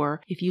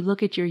hour, if you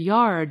look at your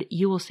yard,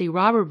 you will see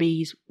robber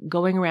bees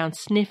going around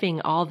sniffing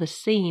all the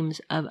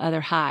seams of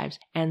other hives.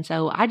 And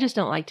so I just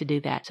don't like to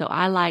do that. So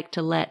I like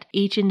to let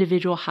each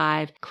individual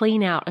hive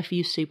clean out a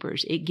few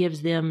supers. It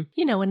gives them,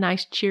 a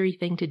nice cheery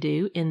thing to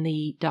do in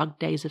the dog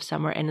days of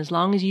summer. And as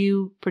long as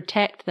you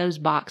protect those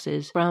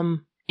boxes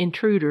from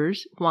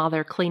intruders while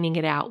they're cleaning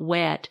it out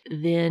wet,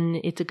 then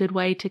it's a good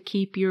way to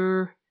keep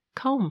your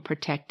comb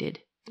protected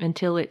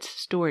until it's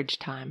storage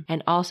time.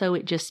 And also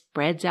it just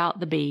spreads out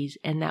the bees,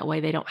 and that way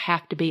they don't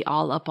have to be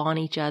all up on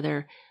each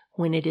other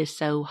when it is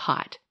so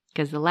hot.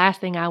 Because the last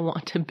thing I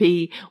want to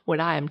be when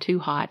I am too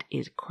hot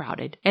is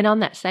crowded. And on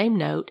that same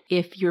note,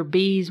 if the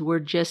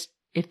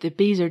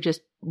bees are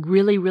just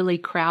really, really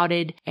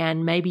crowded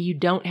and maybe you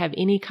don't have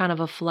any kind of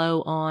a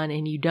flow on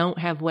and you don't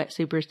have wet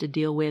supers to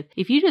deal with,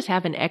 if you just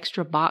have an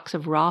extra box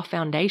of raw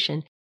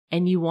foundation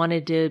and you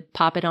wanted to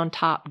pop it on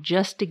top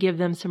just to give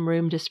them some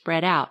room to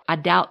spread out,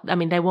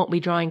 they won't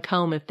be drawing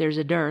comb if there's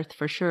a dearth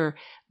for sure,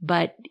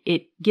 but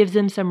it gives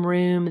them some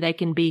room. They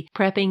can be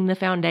prepping the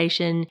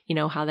foundation,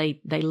 how they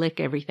lick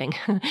everything.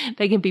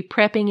 They can be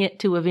prepping it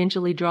to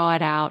eventually draw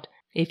it out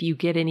if you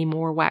get any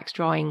more wax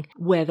drawing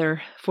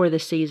weather for the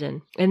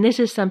season. And this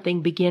is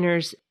something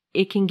beginners,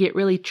 it can get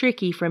really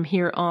tricky from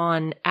here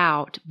on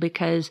out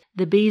because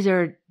the bees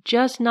are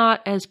just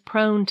not as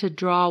prone to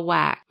draw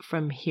wax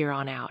from here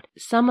on out.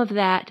 Some of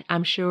that,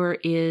 I'm sure,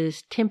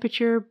 is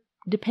temperature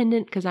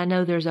dependent because I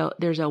know there's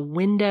a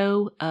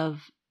window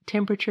of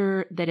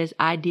temperature that is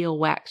ideal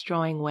wax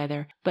drawing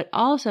weather. But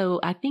also,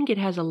 I think it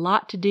has a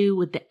lot to do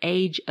with the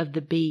age of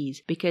the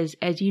bees because,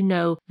 as you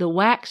know, the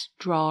wax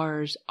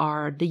drawers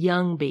are the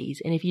young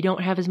bees. And if you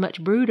don't have as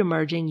much brood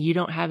emerging, you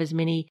don't have as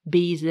many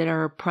bees that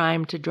are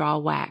primed to draw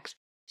wax.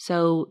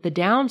 So the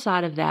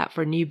downside of that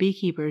for new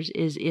beekeepers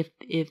is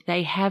if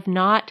they have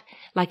not,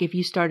 like if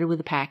you started with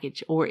a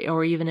package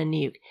or even a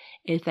nuke,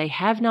 if they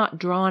have not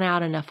drawn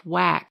out enough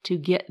wax to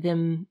get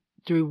them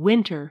through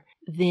winter,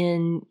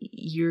 then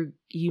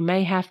you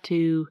may have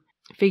to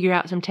figure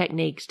out some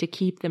techniques to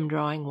keep them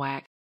drawing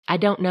wax. I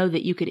don't know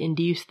that you could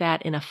induce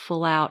that in a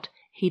full-out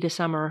heat of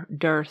summer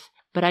dearth,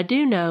 but I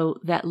do know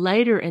that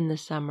later in the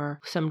summer,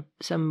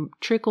 some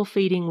trickle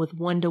feeding with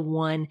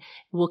 1-to-1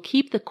 will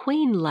keep the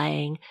queen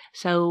laying,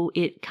 so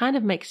it kind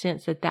of makes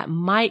sense that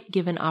might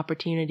give an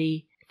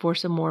opportunity for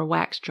some more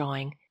wax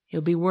drawing.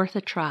 It'll be worth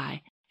a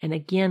try. And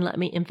again, let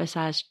me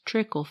emphasize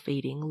trickle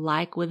feeding,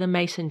 like with a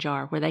mason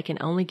jar, where they can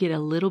only get a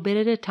little bit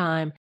at a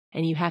time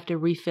and you have to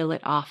refill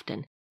it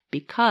often.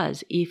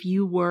 Because if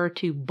you were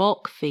to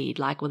bulk feed,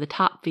 like with a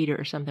top feeder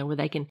or something,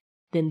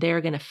 then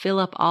they're going to fill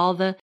up all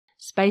the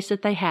space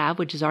that they have,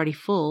 which is already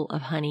full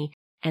of honey,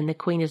 and the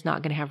queen is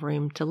not going to have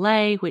room to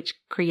lay, which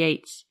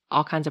creates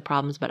all kinds of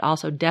problems, but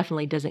also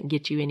definitely doesn't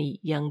get you any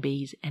young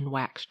bees and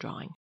wax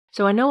drawing.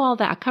 So I know all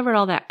that. I covered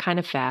all that kind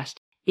of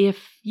fast. If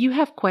you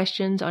have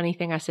questions on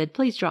anything I said,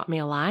 please drop me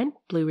a line,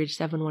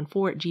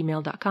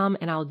 blueridge714@gmail.com,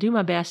 and I'll do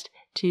my best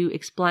to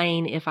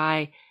explain if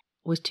I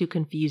was too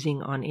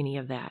confusing on any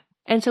of that.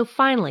 And so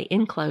finally,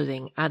 in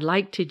closing, I'd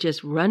like to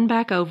just run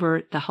back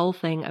over the whole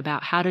thing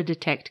about how to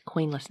detect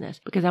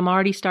queenlessness, because I'm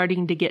already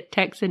starting to get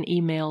texts and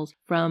emails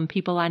from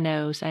people I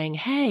know saying,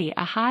 hey,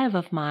 a hive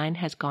of mine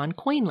has gone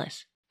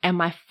queenless. And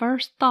my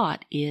first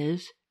thought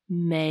is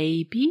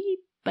maybe,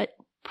 but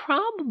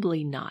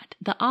probably not.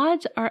 The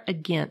odds are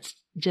against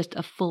just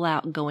a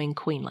full-out going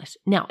queenless.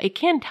 Now, it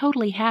can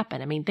totally happen.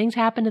 I mean, things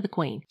happen to the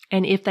queen.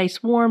 And if they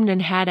swarmed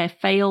and had a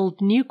failed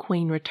new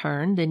queen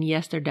return, then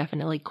yes, they're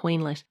definitely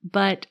queenless.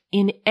 But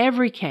in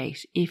every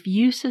case, if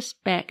you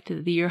suspect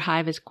that your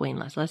hive is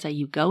queenless, let's say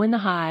you go in the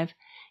hive,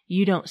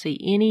 you don't see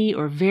any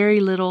or very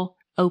little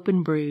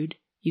open brood,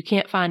 you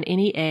can't find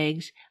any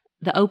eggs,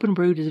 the open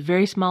brood is a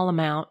very small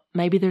amount.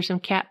 Maybe there's some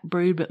capped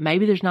brood, but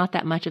maybe there's not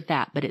that much of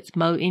that. But it's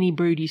any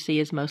brood you see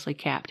is mostly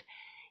capped.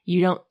 You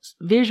don't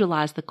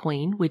visualize the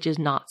queen, which is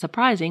not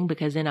surprising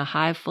because in a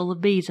hive full of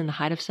bees in the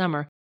height of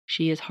summer,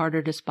 she is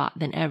harder to spot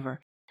than ever.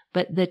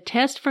 But the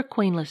test for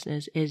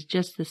queenlessness is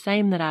just the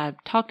same that I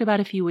talked about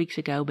a few weeks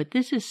ago, but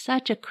this is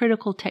such a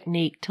critical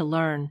technique to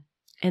learn,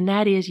 and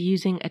that is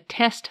using a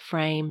test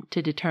frame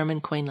to determine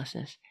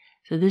queenlessness.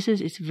 So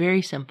it's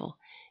very simple.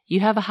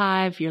 You have a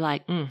hive, you're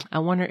like, I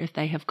wonder if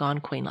they have gone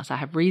queenless. I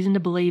have reason to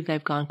believe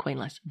they've gone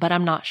queenless, but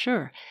I'm not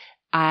sure.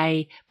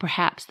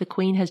 Perhaps the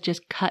queen has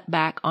just cut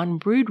back on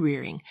brood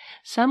rearing.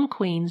 Some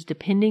queens,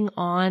 depending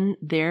on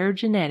their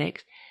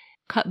genetics,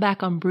 cut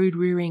back on brood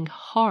rearing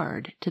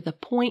hard to the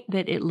point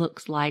that it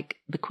looks like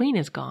the queen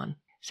is gone.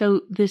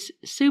 So this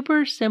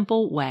super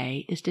simple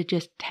way is to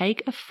just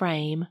take a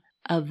frame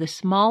of the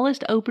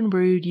smallest open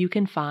brood you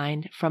can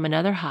find from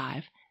another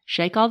hive,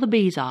 shake all the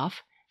bees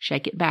off,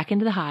 shake it back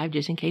into the hive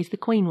just in case the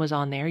queen was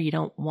on there. You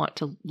don't want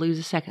to lose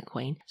a second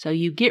queen. So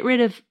you get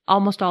rid of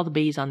almost all the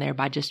bees on there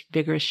by just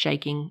vigorous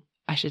shaking.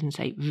 I shouldn't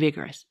say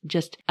vigorous,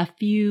 just a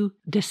few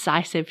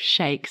decisive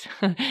shakes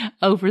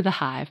over the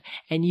hive,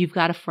 and you've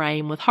got a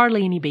frame with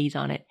hardly any bees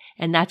on it,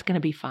 and that's going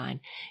to be fine.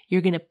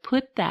 You're going to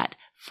put that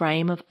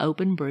frame of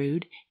open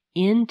brood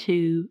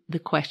into the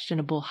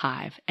questionable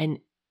hive and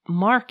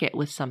mark it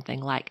with something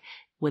like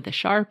with a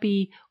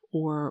Sharpie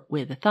or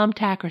with a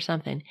thumbtack or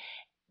something,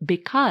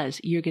 because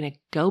you're going to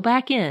go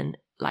back in,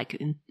 like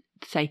in,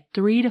 say,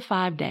 3 to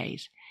 5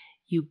 days.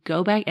 You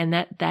go back, and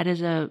that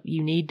is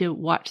you need to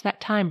watch that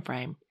time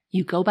frame.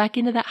 You go back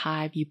into that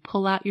hive, you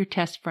pull out your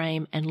test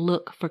frame and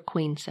look for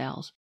queen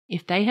cells.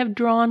 If they have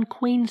drawn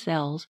queen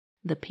cells,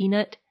 the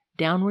peanut,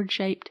 downward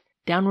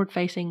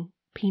facing,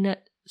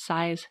 peanut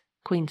size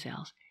queen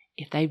cells,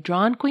 if they've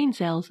drawn queen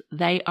cells,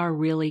 they are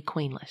really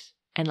queenless.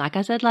 And like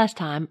I said last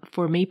time,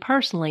 for me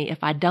personally, if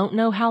I don't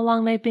know how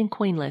long they've been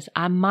queenless,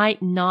 I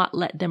might not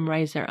let them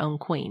raise their own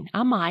queen.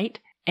 I might.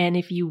 And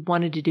if you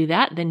wanted to do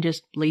that, then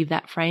just leave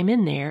that frame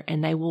in there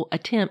and they will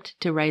attempt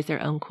to raise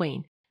their own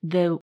queen.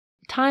 The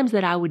times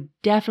that I would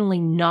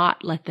definitely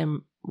not let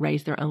them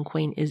raise their own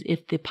queen is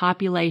if the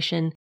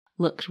population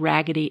looks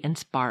raggedy and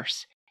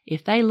sparse.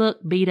 If they look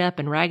beat up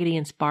and raggedy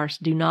and sparse,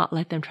 do not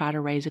let them try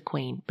to raise a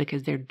queen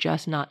because they're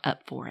just not up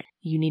for it.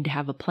 You need to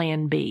have a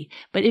plan B.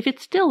 But if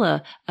it's still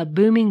a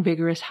booming,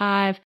 vigorous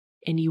hive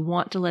and you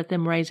want to let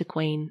them raise a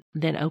queen,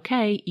 then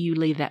okay, you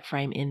leave that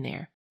frame in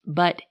there.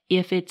 But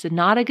if it's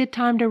not a good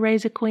time to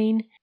raise a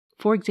queen,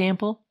 for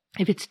example,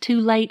 if it's too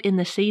late in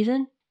the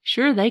season,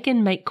 sure, they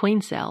can make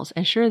queen cells,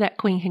 and sure, that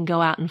queen can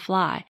go out and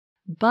fly.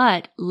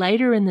 But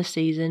later in the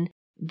season,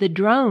 the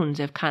drones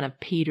have kind of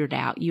petered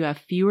out. You have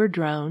fewer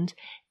drones.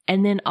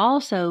 And then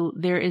also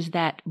there is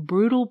that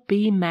brutal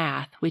bee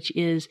math, which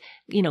is,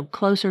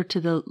 closer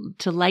to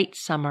late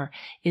summer,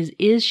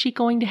 is she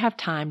going to have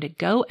time to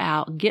go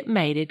out, get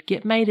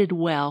mated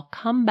well,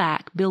 come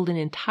back, build an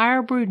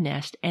entire brood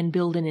nest, and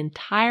build an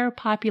entire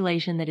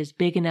population that is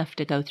big enough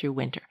to go through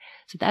winter?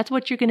 So that's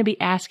what you're going to be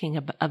asking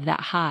of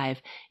that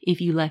hive if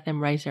you let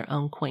them raise their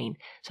own queen.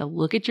 So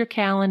look at your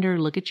calendar,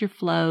 look at your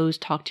flows,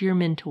 talk to your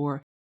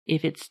mentor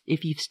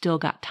if you've still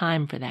got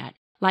time for that.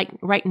 Like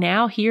right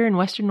now here in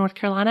Western North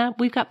Carolina,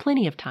 we've got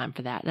plenty of time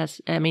for that.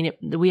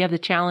 We have the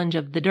challenge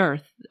of the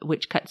dearth,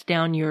 which cuts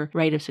down your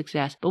rate of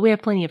success, but we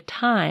have plenty of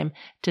time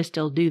to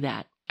still do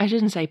that. I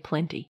shouldn't say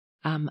plenty.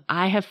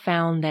 I have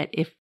found that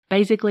if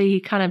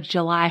basically kind of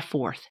July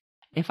 4th,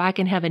 if I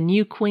can have a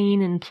new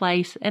queen in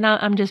place, and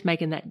I'm just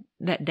making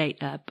that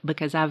date up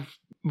because I've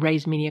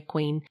raised many a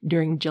queen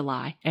during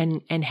July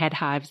and had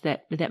hives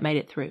that made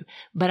it through.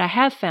 But I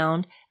have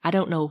found, I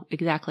don't know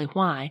exactly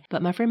why,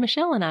 but my friend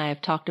Michelle and I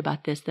have talked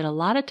about this, that a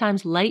lot of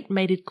times late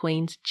mated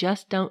queens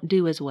just don't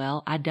do as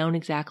well. I don't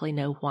exactly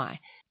know why.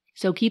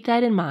 So keep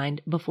that in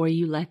mind before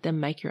you let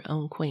them make your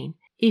own queen.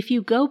 If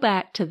you go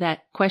back to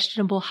that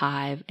questionable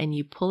hive and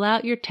you pull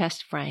out your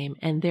test frame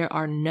and there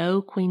are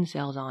no queen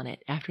cells on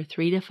it after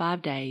 3 to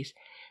 5 days,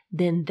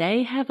 then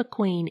they have a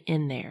queen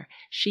in there.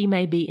 She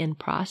may be in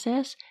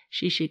process.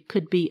 She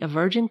could be a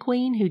virgin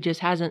queen who just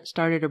hasn't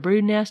started a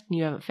brood nest and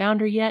you haven't found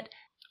her yet.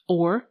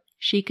 Or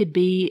she could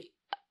be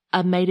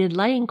a mated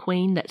laying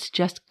queen that's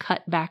just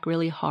cut back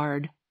really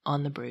hard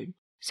on the brood.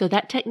 So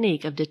that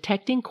technique of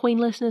detecting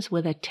queenlessness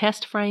with a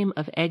test frame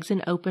of eggs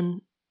and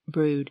open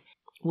brood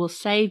will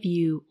save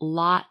you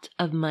lots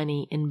of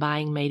money in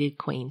buying mated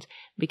queens,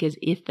 because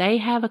if they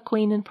have a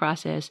queen in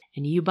process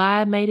and you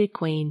buy a mated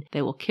queen,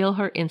 they will kill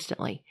her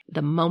instantly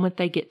the moment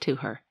they get to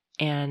her.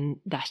 And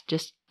that's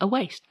just a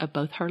waste of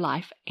both her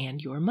life and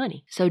your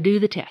money. So do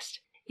the test.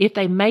 If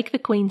they make the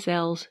queen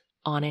cells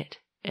on it,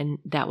 and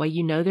that way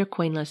you know they're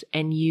queenless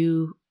and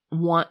you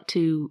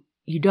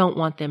don't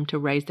want them to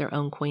raise their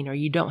own queen or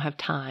you don't have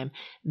time,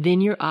 then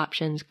your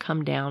options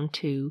come down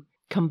to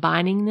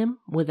combining them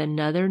with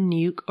another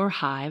nuke or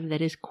hive that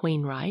is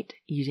queen right,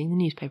 using the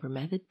newspaper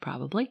method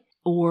probably,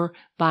 or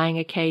buying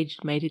a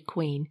caged mated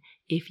queen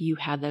if you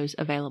have those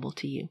available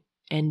to you,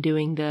 and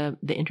doing the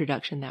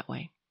introduction that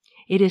way.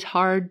 It is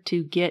hard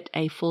to get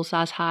a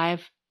full-size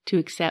hive to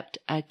accept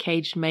a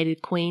caged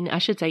mated queen. I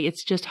should say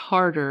it's just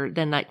harder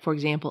than, like, for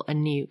example, a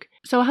nuke.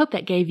 So I hope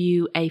that gave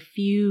you a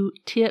few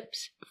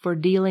tips for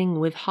dealing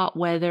with hot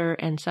weather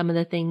and some of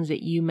the things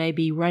that you may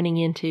be running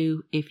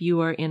into if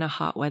you are in a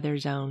hot weather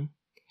zone.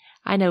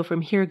 I know from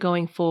here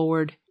going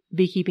forward,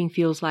 beekeeping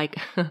feels like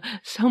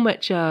so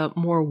much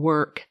more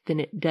work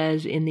than it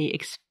does in the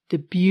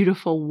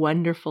beautiful,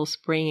 wonderful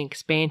spring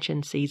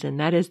expansion season.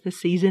 That is the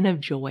season of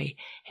joy.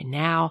 And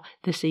now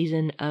the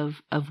season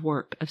of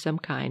work of some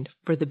kind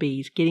for the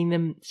bees, getting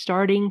them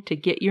starting to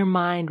get your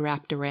mind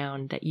wrapped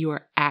around that you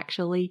are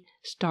actually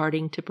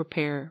starting to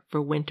prepare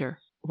for winter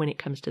when it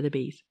comes to the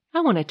bees. I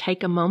want to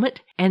take a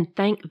moment and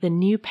thank the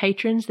new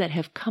patrons that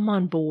have come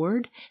on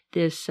board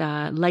this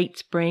late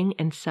spring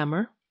and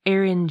summer.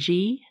 Erin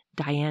G.,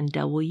 Diane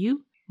W.,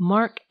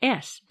 Mark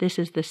S. This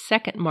is the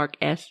second Mark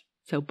S.,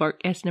 so Mark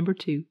S number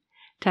 2.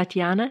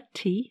 Tatiana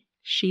T.,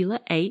 Sheila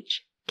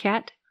H.,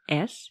 Kat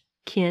S.,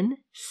 Ken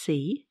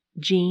C.,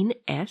 Jean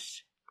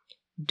S.,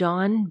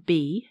 Dawn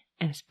B.,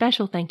 and a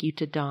special thank you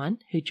to Dawn,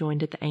 who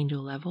joined at the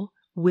angel level,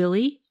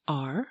 Willie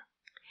R.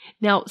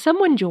 Now,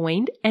 someone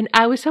joined, and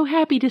I was so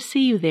happy to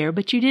see you there,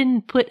 but you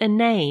didn't put a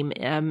name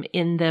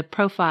in the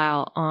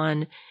profile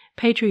on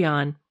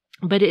Patreon.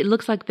 But it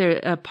looks like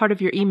part of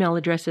your email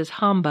address is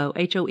Hombo,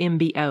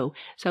 Hombo.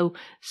 So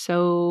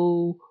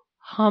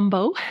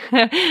Hombo,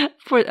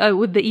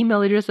 with the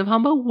email address of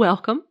Hombo,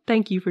 welcome.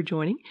 Thank you for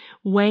joining.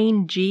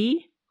 Wayne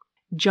G.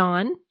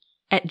 John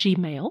at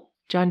Gmail.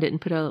 John didn't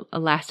put a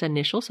last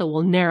initial, so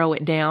we'll narrow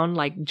it down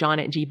like John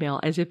at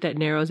Gmail, as if that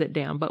narrows it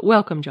down. But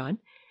welcome, John.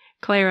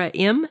 Clara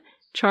M.,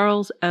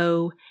 Charles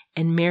O.,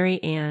 and Mary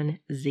Ann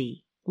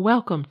Z.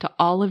 Welcome to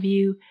all of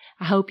you.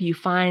 I hope you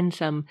find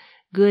some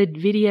good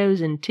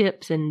videos and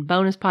tips and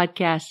bonus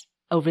podcasts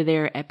over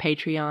there at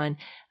Patreon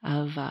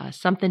of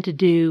something to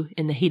do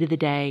in the heat of the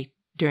day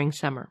during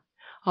summer.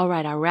 All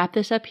right, I'll wrap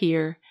this up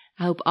here.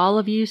 I hope all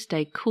of you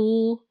stay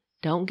cool.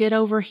 Don't get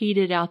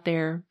overheated out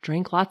there.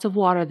 Drink lots of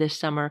water this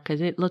summer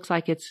because it looks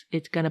like it's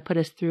going to put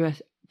us through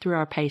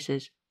our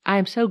paces. I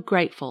am so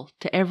grateful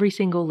to every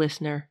single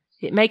listener.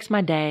 It makes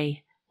my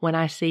day when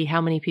I see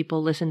how many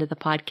people listen to the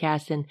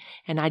podcast,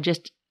 and I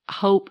just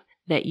hope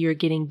that you're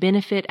getting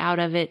benefit out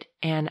of it,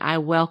 and I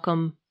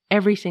welcome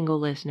every single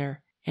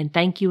listener. And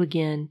thank you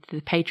again to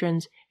the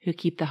patrons who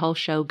keep the whole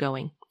show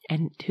going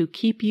and who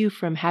keep you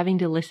from having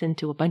to listen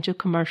to a bunch of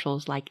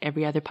commercials like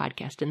every other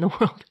podcast in the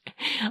world.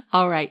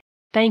 All right.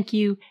 Thank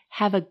you.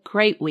 Have a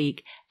great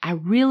week. I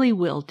really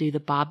will do the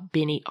Bob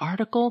Binney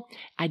article.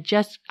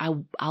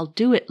 I'll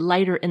do it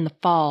later in the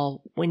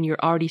fall when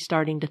you're already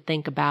starting to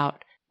think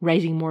about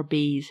raising more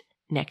bees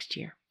next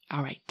year.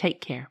 All right. Take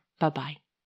care. Bye-bye.